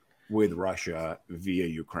with Russia via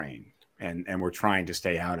Ukraine, and we're trying to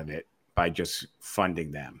stay out of it by just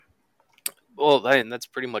funding them. Well, that's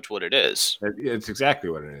pretty much what it is. It's exactly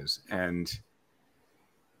what it is, and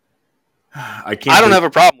I don't have a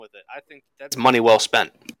problem with it. I think that's money well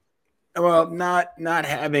spent. Well, not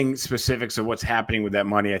having specifics of what's happening with that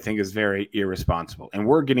money, I think, is very irresponsible. And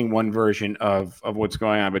we're getting one version of what's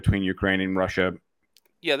going on between Ukraine and Russia.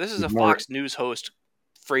 Yeah, this is a Fox News host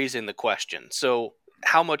phrasing the question. So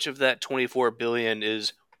how much of that 24 billion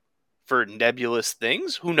is for nebulous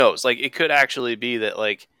things? Who knows? Like, it could actually be that,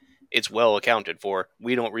 like, it's well accounted for.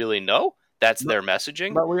 We don't really know. That's their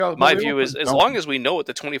messaging. My view is, as long as we know what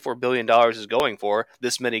the $24 billion is going for,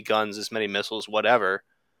 this many guns, this many missiles, whatever,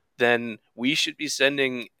 then we should be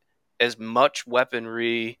sending as much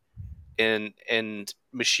weaponry and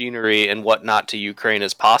machinery and whatnot to Ukraine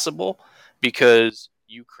as possible, because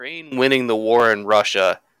Ukraine winning the war in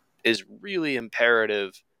Russia is really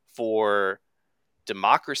imperative for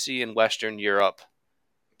democracy in Western Europe.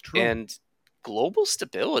 True. And global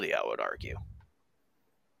stability, I would argue.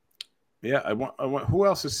 Yeah, I want. Who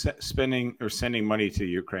else is spending or sending money to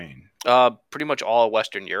Ukraine? Pretty much all of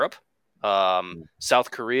Western Europe.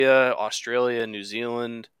 South Korea, Australia, New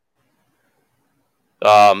Zealand,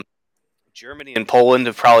 Germany and Poland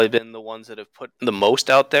have probably been the ones that have put the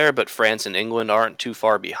most out there, but France and England aren't too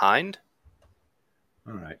far behind.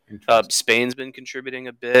 All right. Spain's been contributing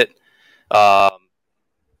a bit. I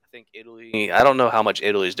think Italy, I don't know how much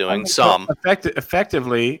Italy's doing. Some.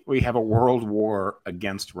 Effectively, we have a world war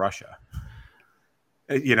against Russia.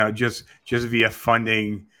 Just via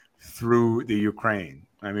funding through the Ukraine.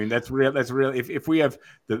 I mean, that's real. That's real. If we have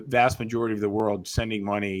the vast majority of the world sending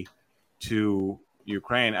money to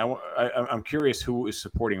Ukraine, I'm curious who is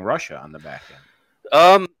supporting Russia on the back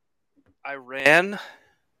end. Iran,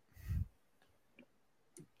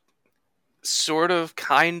 sort of,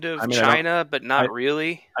 kind of. China, but not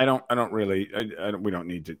really. We don't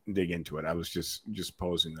need to dig into it. I was just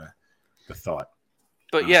posing the thought.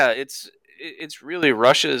 But yeah, it's really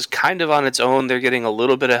Russia is kind of on its own. They're getting a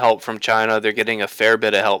little bit of help from China. They're getting a fair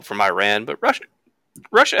bit of help from Iran. But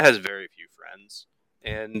Russia has very few friends.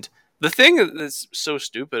 And the thing that's so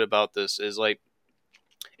stupid about this is, like,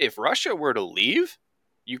 if Russia were to leave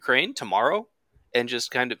Ukraine tomorrow and just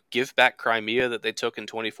kind of give back Crimea that they took in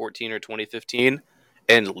 2014 or 2015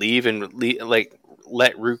 and leave and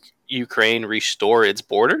let Ukraine restore its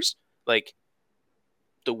borders, like,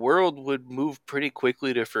 the world would move pretty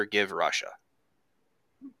quickly to forgive Russia.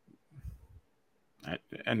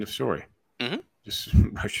 End of story. Mm-hmm. Just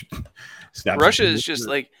Russia is just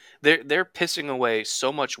like they're pissing away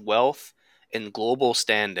so much wealth and global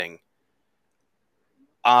standing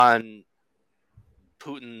on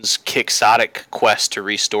Putin's quixotic quest to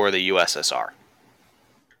restore the USSR.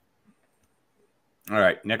 All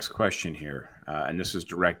right, next question here, and this is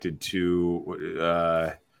directed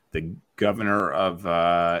to the governor of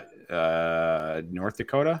North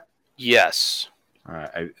Dakota? Yes. All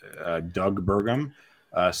right, Doug Burgum.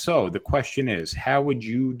 So the question is, how would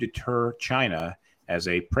you deter China as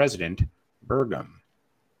a president, Burgum?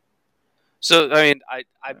 So, I mean,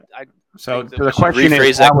 So the question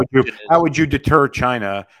is, how would you deter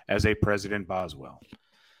China as a president, Boswell?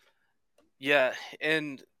 Yeah,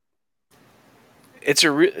 and it's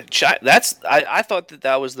I thought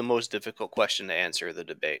that was the most difficult question to answer in the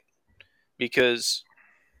debate, because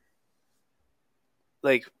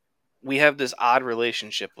like we have this odd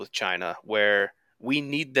relationship with China where we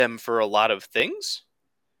need them for a lot of things,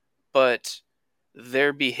 but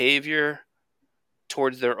their behavior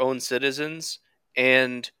towards their own citizens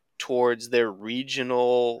and towards their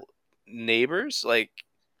regional neighbors like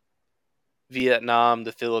Vietnam,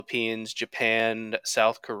 the Philippines, Japan,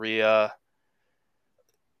 South Korea,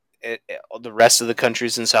 the rest of the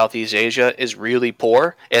countries in Southeast Asia is really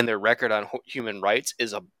poor, and their record on human rights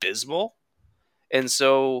is abysmal. And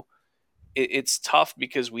so it's tough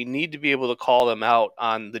because we need to be able to call them out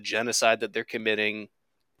on the genocide that they're committing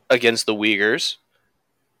against the Uyghurs,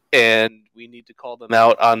 and we need to call them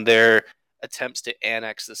out on their attempts to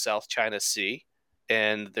annex the South China Sea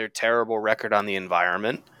and their terrible record on the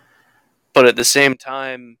environment. But at the same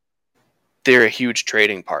time, they're a huge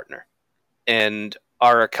trading partner, and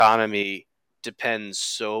our economy depends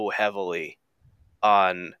so heavily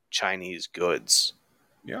on Chinese goods.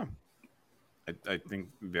 Yeah, I think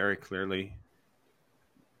very clearly.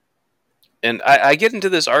 And I get into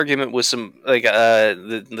this argument with some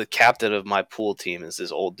the captain of my pool team is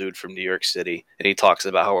this old dude from New York City, and he talks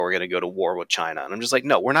about how we're going to go to war with China, and I'm just like,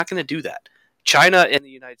 no, we're not going to do that. China and the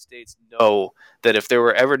United States know that if there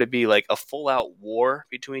were ever to be like a full out war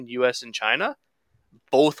between U.S. and China,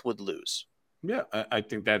 both would lose. Yeah, I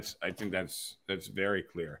think that's very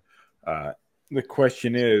clear. The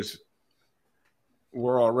question is,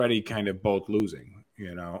 we're already kind of both losing,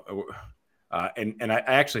 and I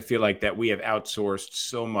actually feel like that we have outsourced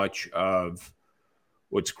so much of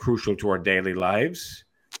what's crucial to our daily lives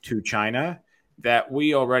to China that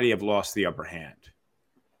we already have lost the upper hand.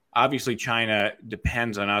 Obviously, China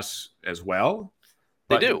depends on us as well,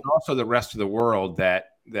 They but do. also the rest of the world that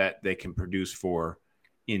they can produce for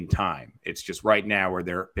in time. It's just right now we're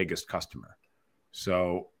their biggest customer.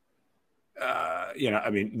 So, I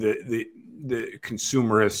mean, the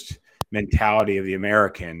consumerist mentality of the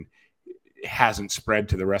American hasn't spread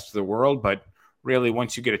to the rest of the world, but really,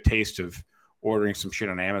 once you get a taste of ordering some shit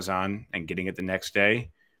on Amazon and getting it the next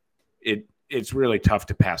day, it's really tough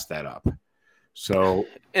to pass that up. So,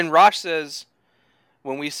 And Rosh says,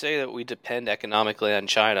 when we say that we depend economically on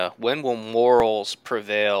China, when will morals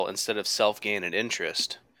prevail instead of self-gain and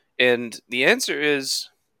interest? And the answer is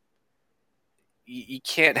you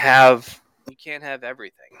can't have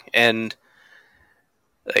everything. And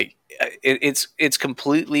like it's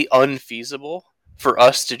completely unfeasible for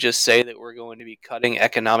us to just say that we're going to be cutting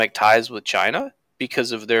economic ties with China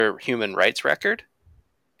because of their human rights record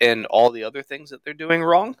and all the other things that they're doing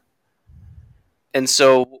wrong. And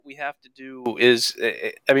so what we have to do is,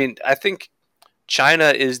 I mean, I think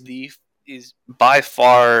China is by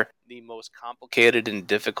far the most complicated and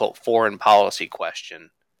difficult foreign policy question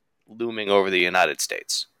looming over the United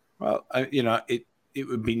States. well, it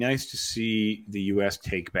would be nice to see the U.S.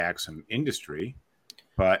 take back some industry,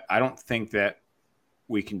 but I don't think that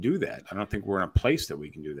we can do that. I don't think we're in a place that we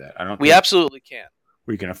can do that. I don't. We think absolutely can.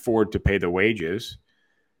 we can afford to pay the wages.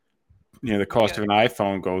 The cost of an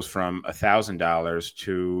iPhone goes from $1,000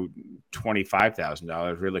 to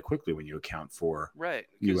 $25,000 really quickly when you account for Right,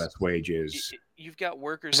 U.S. wages. you've got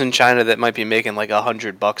workers in China that might be making like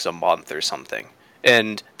 $100 a month or something,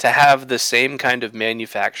 and to have the same kind of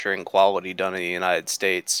manufacturing quality done in the United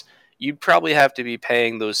States, you'd probably have to be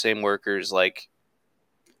paying those same workers like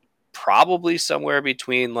probably somewhere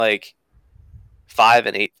between like $5,000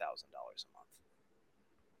 and $8,000 a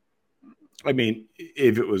month. I mean,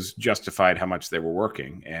 if it was justified how much they were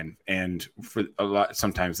working, and for a lot,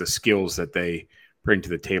 sometimes the skills that they bring to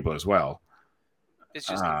the table as well. It's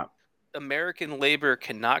just American labor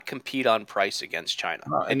cannot compete on price against China.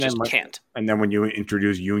 It just can't. And then when you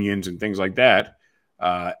introduce unions and things like that,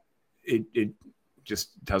 it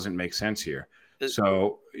just doesn't make sense here.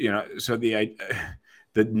 So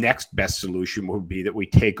the next best solution would be that we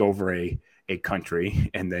take over a country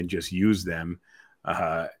and then just use them,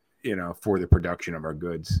 for the production of our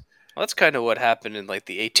goods. Well, that's kind of what happened in like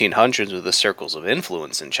the 1800s with the circles of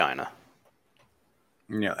influence in China.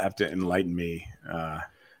 Have to enlighten me.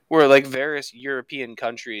 Where like various European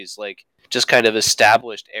countries like just kind of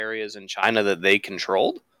established areas in China that they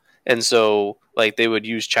controlled, and so like they would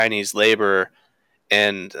use Chinese labor,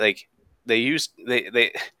 and like they used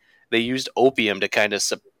opium to kind of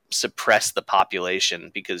suppress the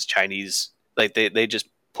population, because Chinese like they just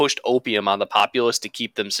pushed opium on the populace to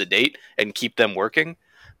keep them sedate and keep them working.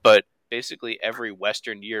 But basically every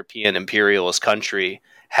Western European imperialist country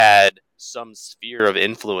had some sphere of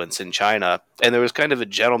influence in China, and there was kind of a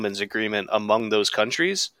gentleman's agreement among those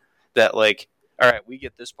countries that like, all right, we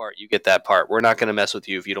get this part, you get that part. We're not going to mess with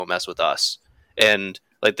you if you don't mess with us. And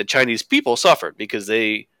like the Chinese people suffered because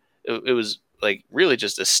it was like really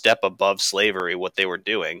just a step above slavery what they were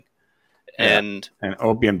doing. Yeah. And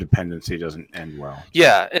opium dependency doesn't end well.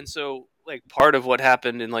 Yeah, and so like part of what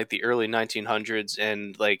happened in like the early 1900s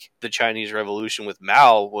and like the Chinese Revolution with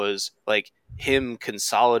Mao was like him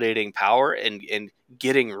consolidating power and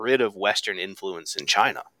getting rid of Western influence in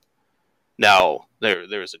China. Now,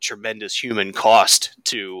 there's a tremendous human cost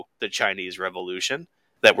to the Chinese Revolution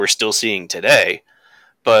that we're still seeing today,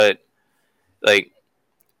 but like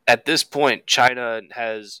at this point, China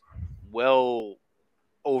has well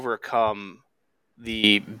overcome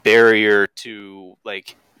the barrier to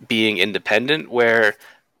like being independent, where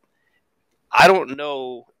I don't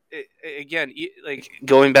know. Again, like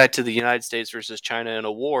going back to the United States versus China in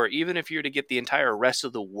a war, even if you're to get the entire rest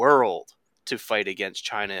of the world to fight against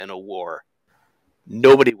China in a war,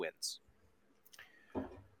 nobody wins.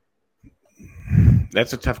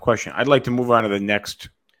 That's a tough question. I'd like to move on to the next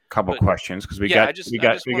couple questions because we got two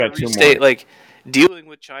more. Like dealing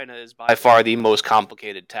with China is by far the most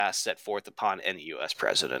complicated task set forth upon any U.S.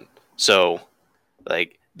 president. So,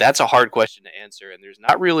 like that's a hard question to answer, and there's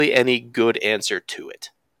not really any good answer to it.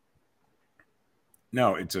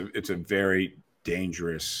 No, it's a very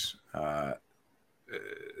dangerous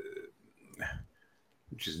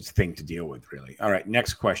thing to deal with, really. All right,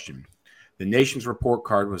 next question. The nation's report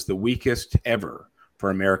card was the weakest ever for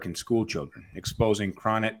American school children, exposing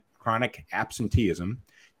chronic absenteeism,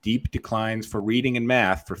 deep declines for reading and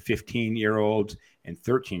math for 15-year-olds and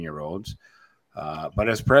 13-year-olds. But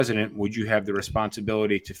as president, would you have the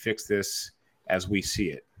responsibility to fix this as we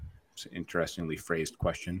see it? It's an interestingly phrased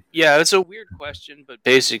question. Yeah, it's a weird question, but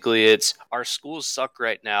basically it's our schools suck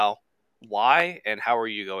right now. Why and how are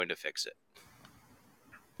you going to fix it?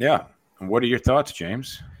 Yeah. And what are your thoughts,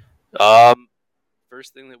 James?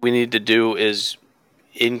 First thing that we need to do is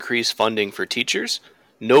increase funding for teachers.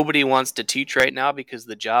 Nobody wants to teach right now because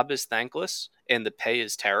the job is thankless and the pay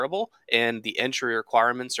is terrible and the entry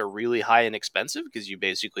requirements are really high and expensive because you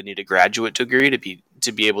basically need a graduate degree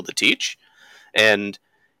to be able to teach. And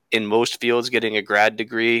in most fields, getting a grad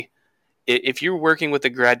degree, if you're working with a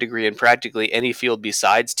grad degree in practically any field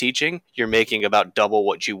besides teaching, you're making about double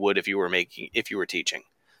what you would if you were teaching.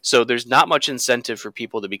 So there's not much incentive for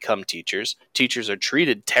people to become teachers. Teachers are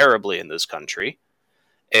treated terribly in this country.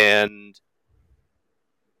 And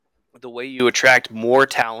the way you attract more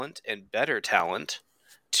talent and better talent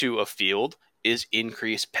to a field is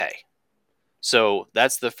increase pay. So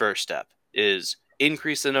that's the first step, is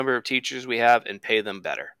increase the number of teachers we have and pay them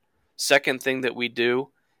better. Second thing that we do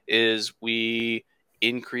is we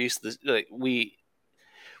increase the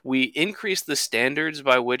standards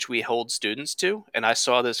by which we hold students to. And I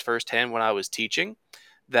saw this firsthand when I was teaching,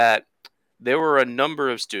 that there were a number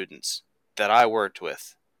of students that I worked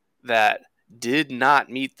with that did not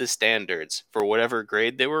meet the standards for whatever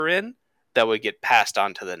grade they were in that would get passed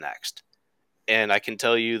on to the next. And I can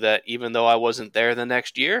tell you that even though I wasn't there the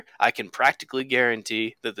next year, I can practically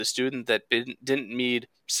guarantee that the student that didn't meet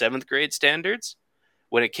 7th grade standards,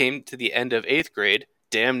 when it came to the end of 8th grade,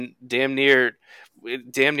 damn near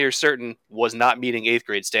certain was not meeting 8th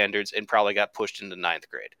grade standards and probably got pushed into 9th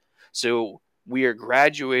grade. So we are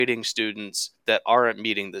graduating students that aren't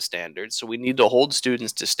meeting the standards. So we need to hold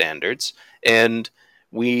students to standards. And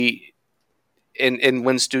and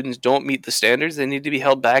when students don't meet the standards, they need to be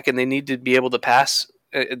held back and they need to be able to pass.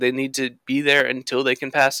 They need to be there until they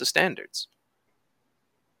can pass the standards.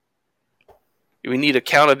 We need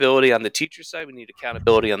accountability on the teacher side. We need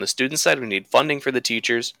accountability on the student side. We need funding for the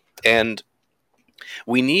teachers. And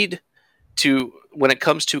we need to, when it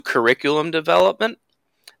comes to curriculum development,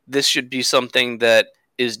 this should be something that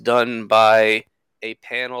is done by a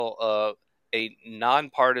panel of a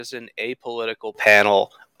nonpartisan, apolitical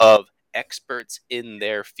panel of experts in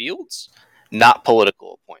their fields, not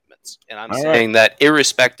political appointments. And I'm saying that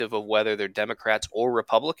irrespective of whether they're Democrats or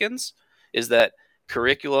Republicans, is that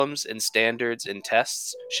curriculums and standards and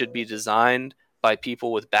tests should be designed by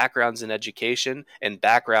people with backgrounds in education and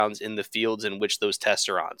backgrounds in the fields in which those tests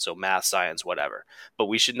are on. So math, science, whatever. But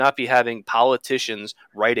we should not be having politicians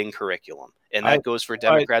writing curriculum. And that goes for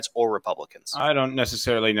Democrats or Republicans. I don't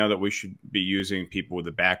necessarily know that we should be using people with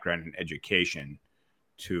a background in education.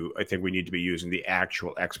 I think we need to be using the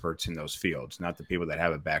actual experts in those fields, not the people that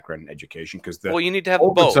have a background in education. Because you need to have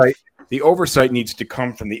oversight, both. The oversight needs to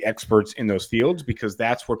come from the experts in those fields, because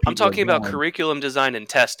that's where people. I'm talking about curriculum design and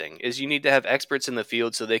testing. Is you need to have experts in the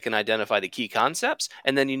field so they can identify the key concepts,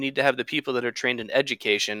 and then you need to have the people that are trained in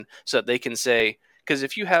education so that they can say, Because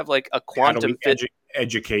if you have like a How do we quantum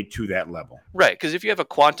educate to that level? right, because if you have a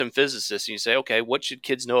quantum physicist and you say, okay, what should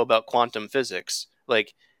kids know about quantum physics?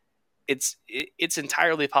 Like, it's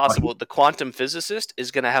entirely Well, possible the quantum physicist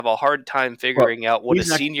is going to have a hard time well, figuring out what a he's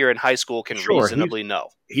not senior in high school can sure reasonably know.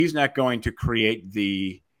 he's not going to create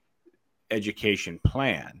the education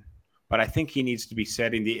plan, but I think he needs to be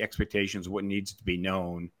setting the expectations of what needs to be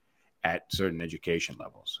known at certain education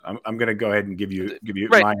levels. I'm going to go ahead and give you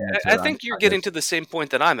Right. my answer. I think you're getting to the same point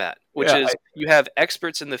that I'm at, which is you have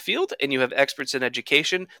experts in the field and you have experts in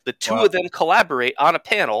education. The two of them collaborate on a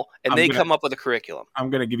panel and they come up with a curriculum. I'm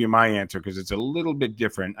going to give you my answer because it's a little bit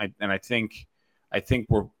different, and I think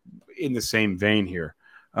we're in the same vein here.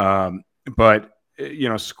 But you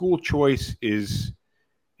know, school choice is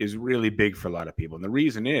really big for a lot of people, and the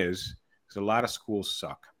reason is because a lot of schools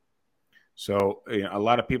suck. So you know, a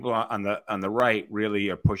lot of people on the right really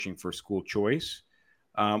are pushing for school choice,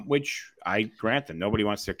 which I grant them. Nobody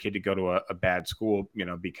wants their kid to go to a bad school, you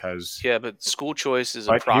know, because but school choice is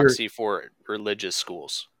a proxy for religious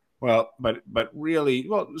schools. Well, but really,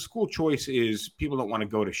 school choice is people don't want to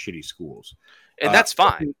go to shitty schools, and that's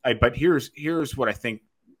fine. But here's what I think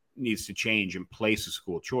needs to change in place of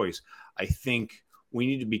school choice. I think we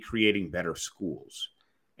need to be creating better schools,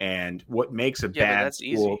 and what makes a bad school.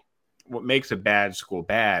 Easy. What makes a bad school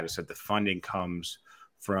bad is that the funding comes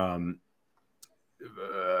from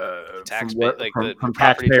from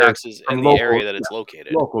property taxes in the area that it's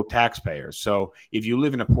located. Local taxpayers. So if you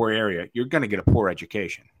live in a poor area, you're going to get a poor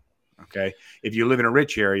education. Okay. If you live in a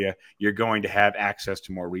rich area, you're going to have access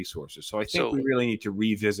to more resources. So I think we really need to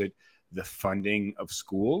revisit the funding of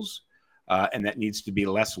schools, and that needs to be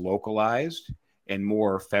less localized and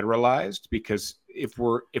more federalized. Because if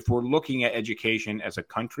we're looking at education as a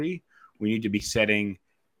country, we need to be setting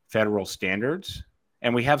federal standards,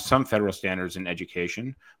 and we have some federal standards in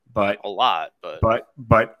education, but a lot. But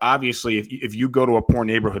obviously, if you go to a poor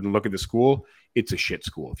neighborhood and look at the school, it's a shit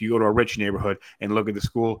school. If you go to a rich neighborhood and look at the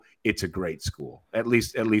school, it's a great school. At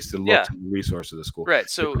least the looks and the resource of the school. Right.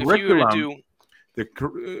 So if you were to do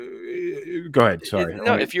go ahead. Sorry.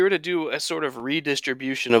 No, if you were to do a sort of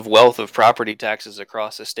redistribution of wealth of property taxes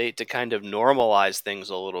across the state to kind of normalize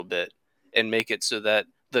things a little bit and make it so that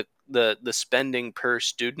the spending per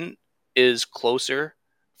student is closer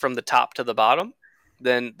from the top to the bottom,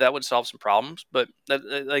 then that would solve some problems. But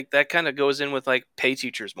that kind of goes in with like pay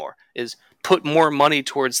teachers more, is put more money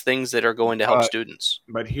towards things that are going to help students.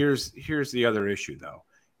 But here's the other issue though,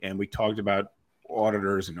 and we talked about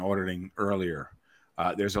auditors and auditing earlier.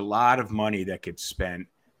 There's a lot of money that gets spent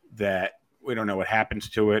that we don't know what happens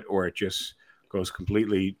to it, or it just goes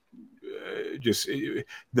completely.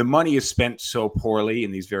 The money is spent so poorly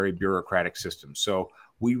in these very bureaucratic systems. So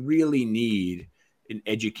we really need an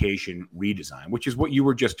education redesign, which is what you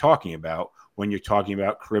were just talking about when you're talking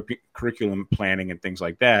about curriculum planning and things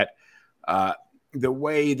like that. The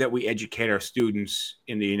way that we educate our students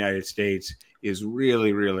in the United States is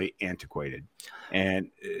really, really antiquated. And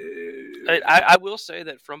I will say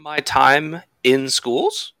that from my time in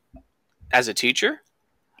schools as a teacher,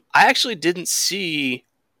 I actually didn't see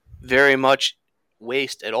very much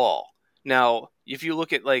waste at all. Now, if you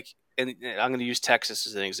look at and I'm going to use Texas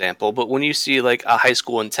as an example, but when you see like a high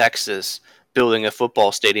school in Texas building a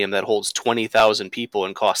football stadium that holds 20,000 people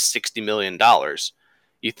and costs $60 million,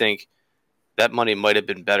 you think that money might have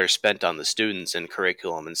been better spent on the students and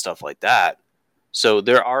curriculum and stuff like that. So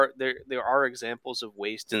there are examples of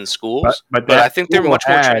waste in schools, but I think they're much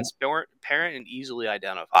more transparent and easily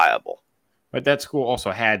identifiable. But that school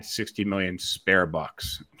also had 60 million spare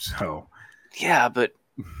bucks. So yeah, but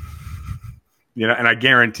you know, and I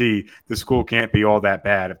guarantee the school can't be all that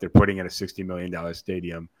bad if they're putting in a $60 million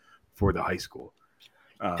stadium for the high school.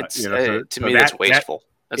 To me, that's wasteful.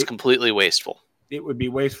 That's completely wasteful. It would be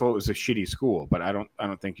wasteful. It was a shitty school, but I don't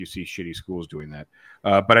think you see shitty schools doing that.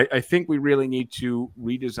 But I think we really need to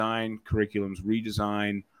redesign curriculums,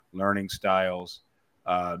 redesign learning styles.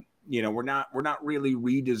 You know, we're not really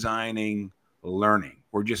redesigning learning.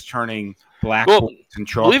 We're just turning blackboards and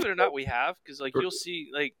chalk. Believe it or not, we have, because like you'll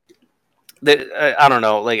see like I don't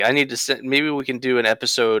know. Like I need to maybe we can do an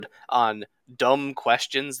episode on dumb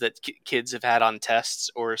questions that kids have had on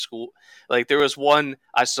tests or school. Like there was one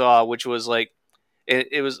I saw which was like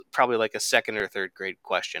it was probably like a second or third grade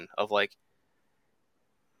question of like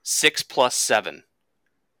 6 + 7.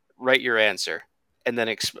 Write your answer and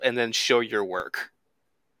then show your work.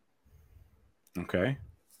 Okay.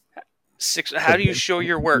 6. How do you show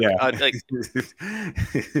your work? Yeah.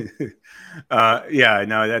 Yeah.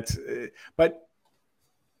 No, that's. But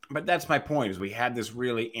that's my point. Is we had this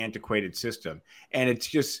really antiquated system, and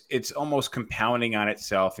it's almost compounding on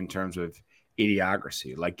itself in terms of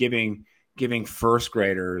idiocracy, like giving first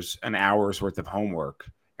graders an hour's worth of homework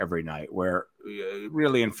every night, where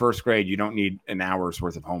really in first grade you don't need an hour's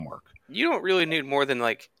worth of homework. You don't really need more than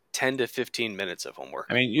like 10 to 15 minutes of homework.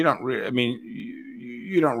 I mean, you don't.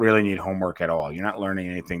 You don't really need homework at all. You're not learning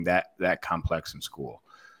anything that complex in school.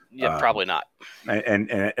 Yeah, probably not.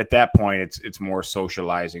 And at that point, it's more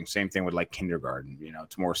socializing. Same thing with like kindergarten.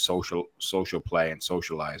 It's more social play and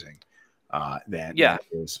socializing than it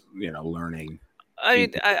is learning. I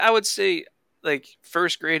mean, I would say like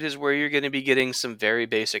first grade is where you're going to be getting some very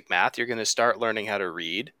basic math. You're going to start learning how to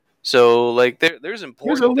read. So like there's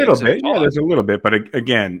important. There's a little bit, yeah. There's a little bit, but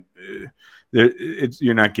again,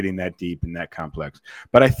 you're not getting that deep and that complex.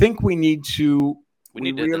 But I think we need to. We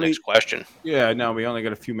need to the next question. Yeah, no, we only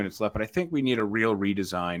got a few minutes left, but I think we need a real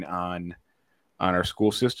redesign on our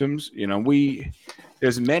school systems.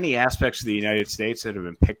 There's many aspects of the United States that have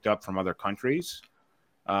been picked up from other countries.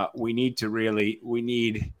 We need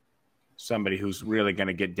somebody who's really going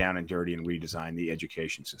to get down and dirty and redesign the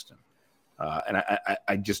education system. And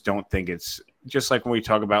I just don't think it's just like when we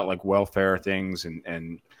talk about like welfare things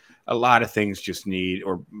and a lot of things just need,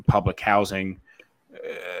 or public housing.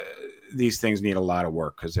 These things need a lot of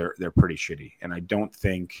work because they're pretty shitty. And I don't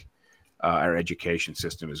think our education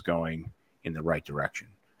system is going in the right direction.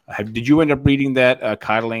 Did you end up reading that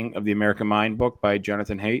Coddling of the American Mind book by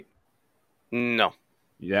Jonathan Haidt? No.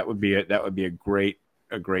 That would be a great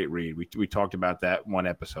read. We talked about that one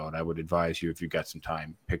episode. I would advise you, if you got some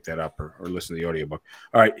time, pick that up or listen to the audiobook.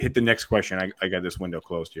 All right, hit the next question. I got this window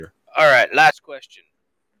closed here. All right, last question.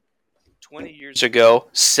 20 years ago,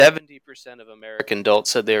 70% of American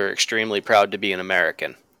adults said they were extremely proud to be an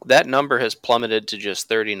American. That number has plummeted to just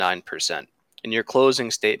 39%. In your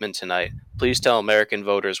closing statement tonight, please tell American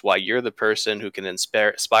voters why you're the person who can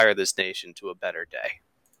inspire this nation to a better day.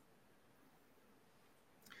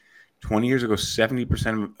 20 years ago,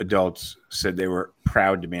 70% of adults said they were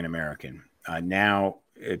proud to be an American. Now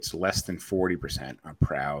it's less than 40% are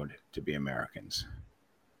proud to be Americans.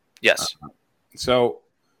 Yes.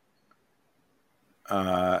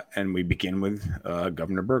 And we begin with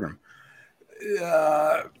Governor Burgum.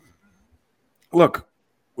 Look,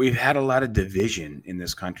 we've had a lot of division in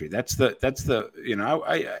this country. I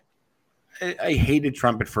hated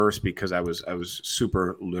Trump at first because I was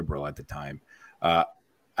super liberal at the time.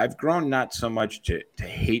 I've grown not so much to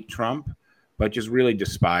hate Trump, but just really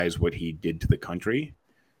despise what he did to the country,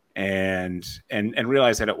 and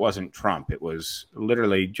realize that it wasn't Trump. It was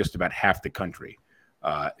literally just about half the country,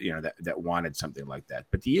 that wanted something like that.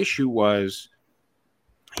 But the issue was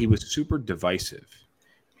he was super divisive.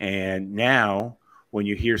 And now when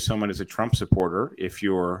you hear someone as a Trump supporter, if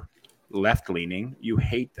you're left-leaning, you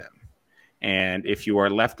hate them. And if you are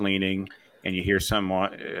left-leaning and you hear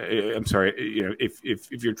someone,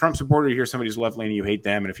 if you're a Trump supporter, you hear somebody who's left-leaning, you hate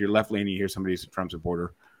them. And if you're left-leaning, you hear somebody who's a Trump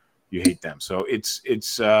supporter, you hate them. So it's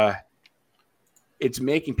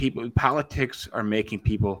making people, politics are making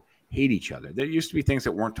people hate each other. There used to be things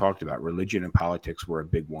that weren't talked about. Religion and politics were a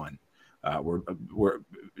big one. Were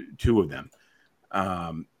two of them.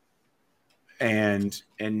 And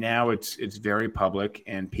now it's very public,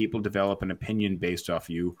 and people develop an opinion based off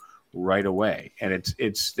you right away. And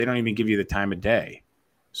it's they don't even give you the time of day.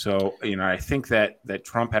 So, I think that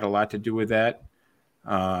Trump had a lot to do with that.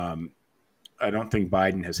 I don't think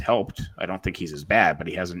Biden has helped. I don't think he's as bad, but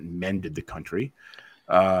he hasn't mended the country.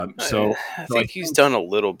 I think he's done a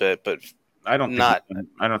little bit, but I don't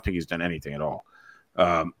think he's done anything at all.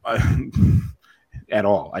 At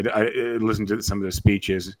all. I listened to some of the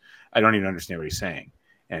speeches. I don't even understand what he's saying.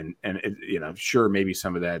 And sure, maybe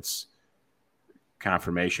some of that's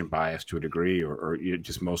confirmation bias to a degree, or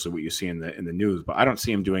just mostly what you see in the news. But I don't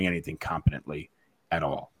see him doing anything competently at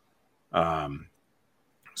all.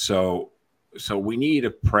 So we need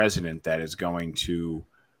a president that isn't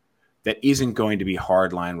going to be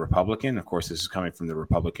hardline Republican. Of course, this is coming from the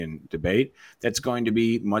Republican debate. That's going to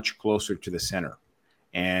be much closer to the center.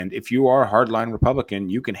 And if you are a hardline Republican,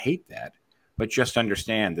 you can hate that, but just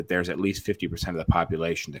understand that there's at least 50% of the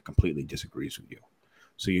population that completely disagrees with you.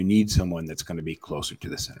 So you need someone that's going to be closer to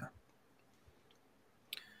the center.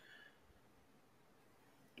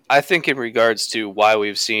 I think in regards to why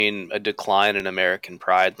we've seen a decline in American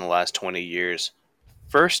pride in the last 20 years,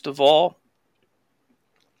 first of all,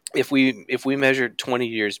 if we measured 20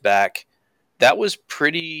 years back, that was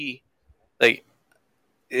pretty, like,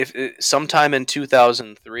 sometime in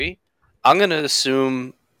 2003, I'm going to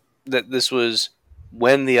assume that this was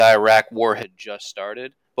when the Iraq war had just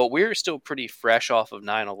started, but we were still pretty fresh off of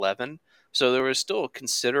 9/11, so there was still a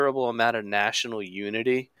considerable amount of national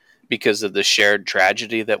unity because of the shared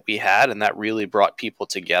tragedy that we had, and that really brought people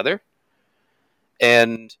together.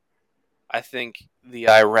 And I think the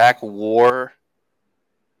Iraq War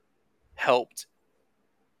helped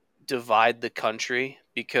divide the country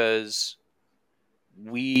because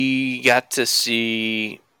we got to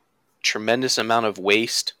see tremendous amount of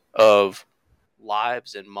waste of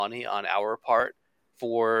lives and money on our part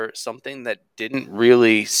for something that didn't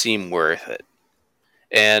really seem worth it.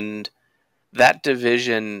 And that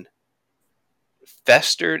division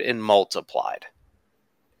festered and multiplied.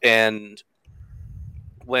 And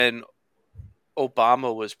when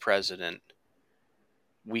Obama was president,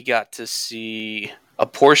 we got to see a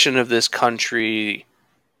portion of this country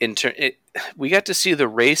we got to see the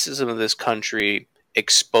racism of this country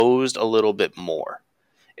exposed a little bit more.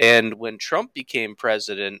 And when Trump became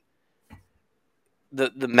president,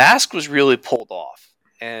 the mask was really pulled off.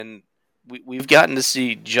 And we've gotten to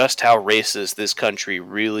see just how racist this country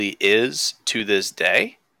really is to this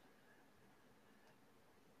day.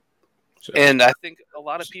 So, and I think a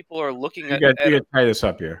lot of people are looking you got to tie this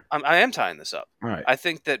up here. I am tying this up. All right. I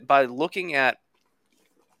think that by looking at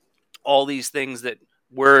all these things that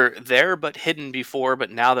were there but hidden before,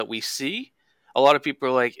 but now that we see, a lot of people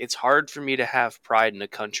are like, it's hard for me to have pride in a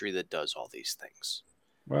country that does all these things.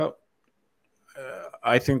 Well,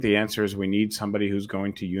 I think the answer is we need somebody who's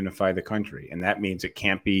going to unify the country. And that means it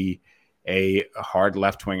can't be a hard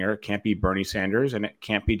left-winger. It can't be Bernie Sanders, and it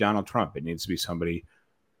can't be Donald Trump. It needs to be somebody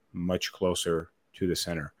much closer to the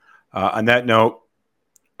center. On that note,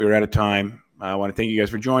 we're out of time. I want to thank you guys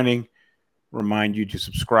for joining. Remind you to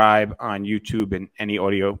subscribe on YouTube and any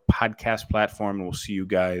audio podcast platform. And we'll see you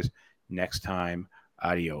guys next time.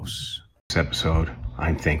 Adios. This episode,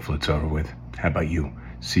 I'm thankful it's over with. How about you?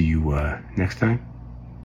 See you next time.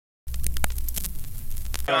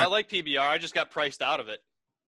 I like PBR. I just got priced out of it.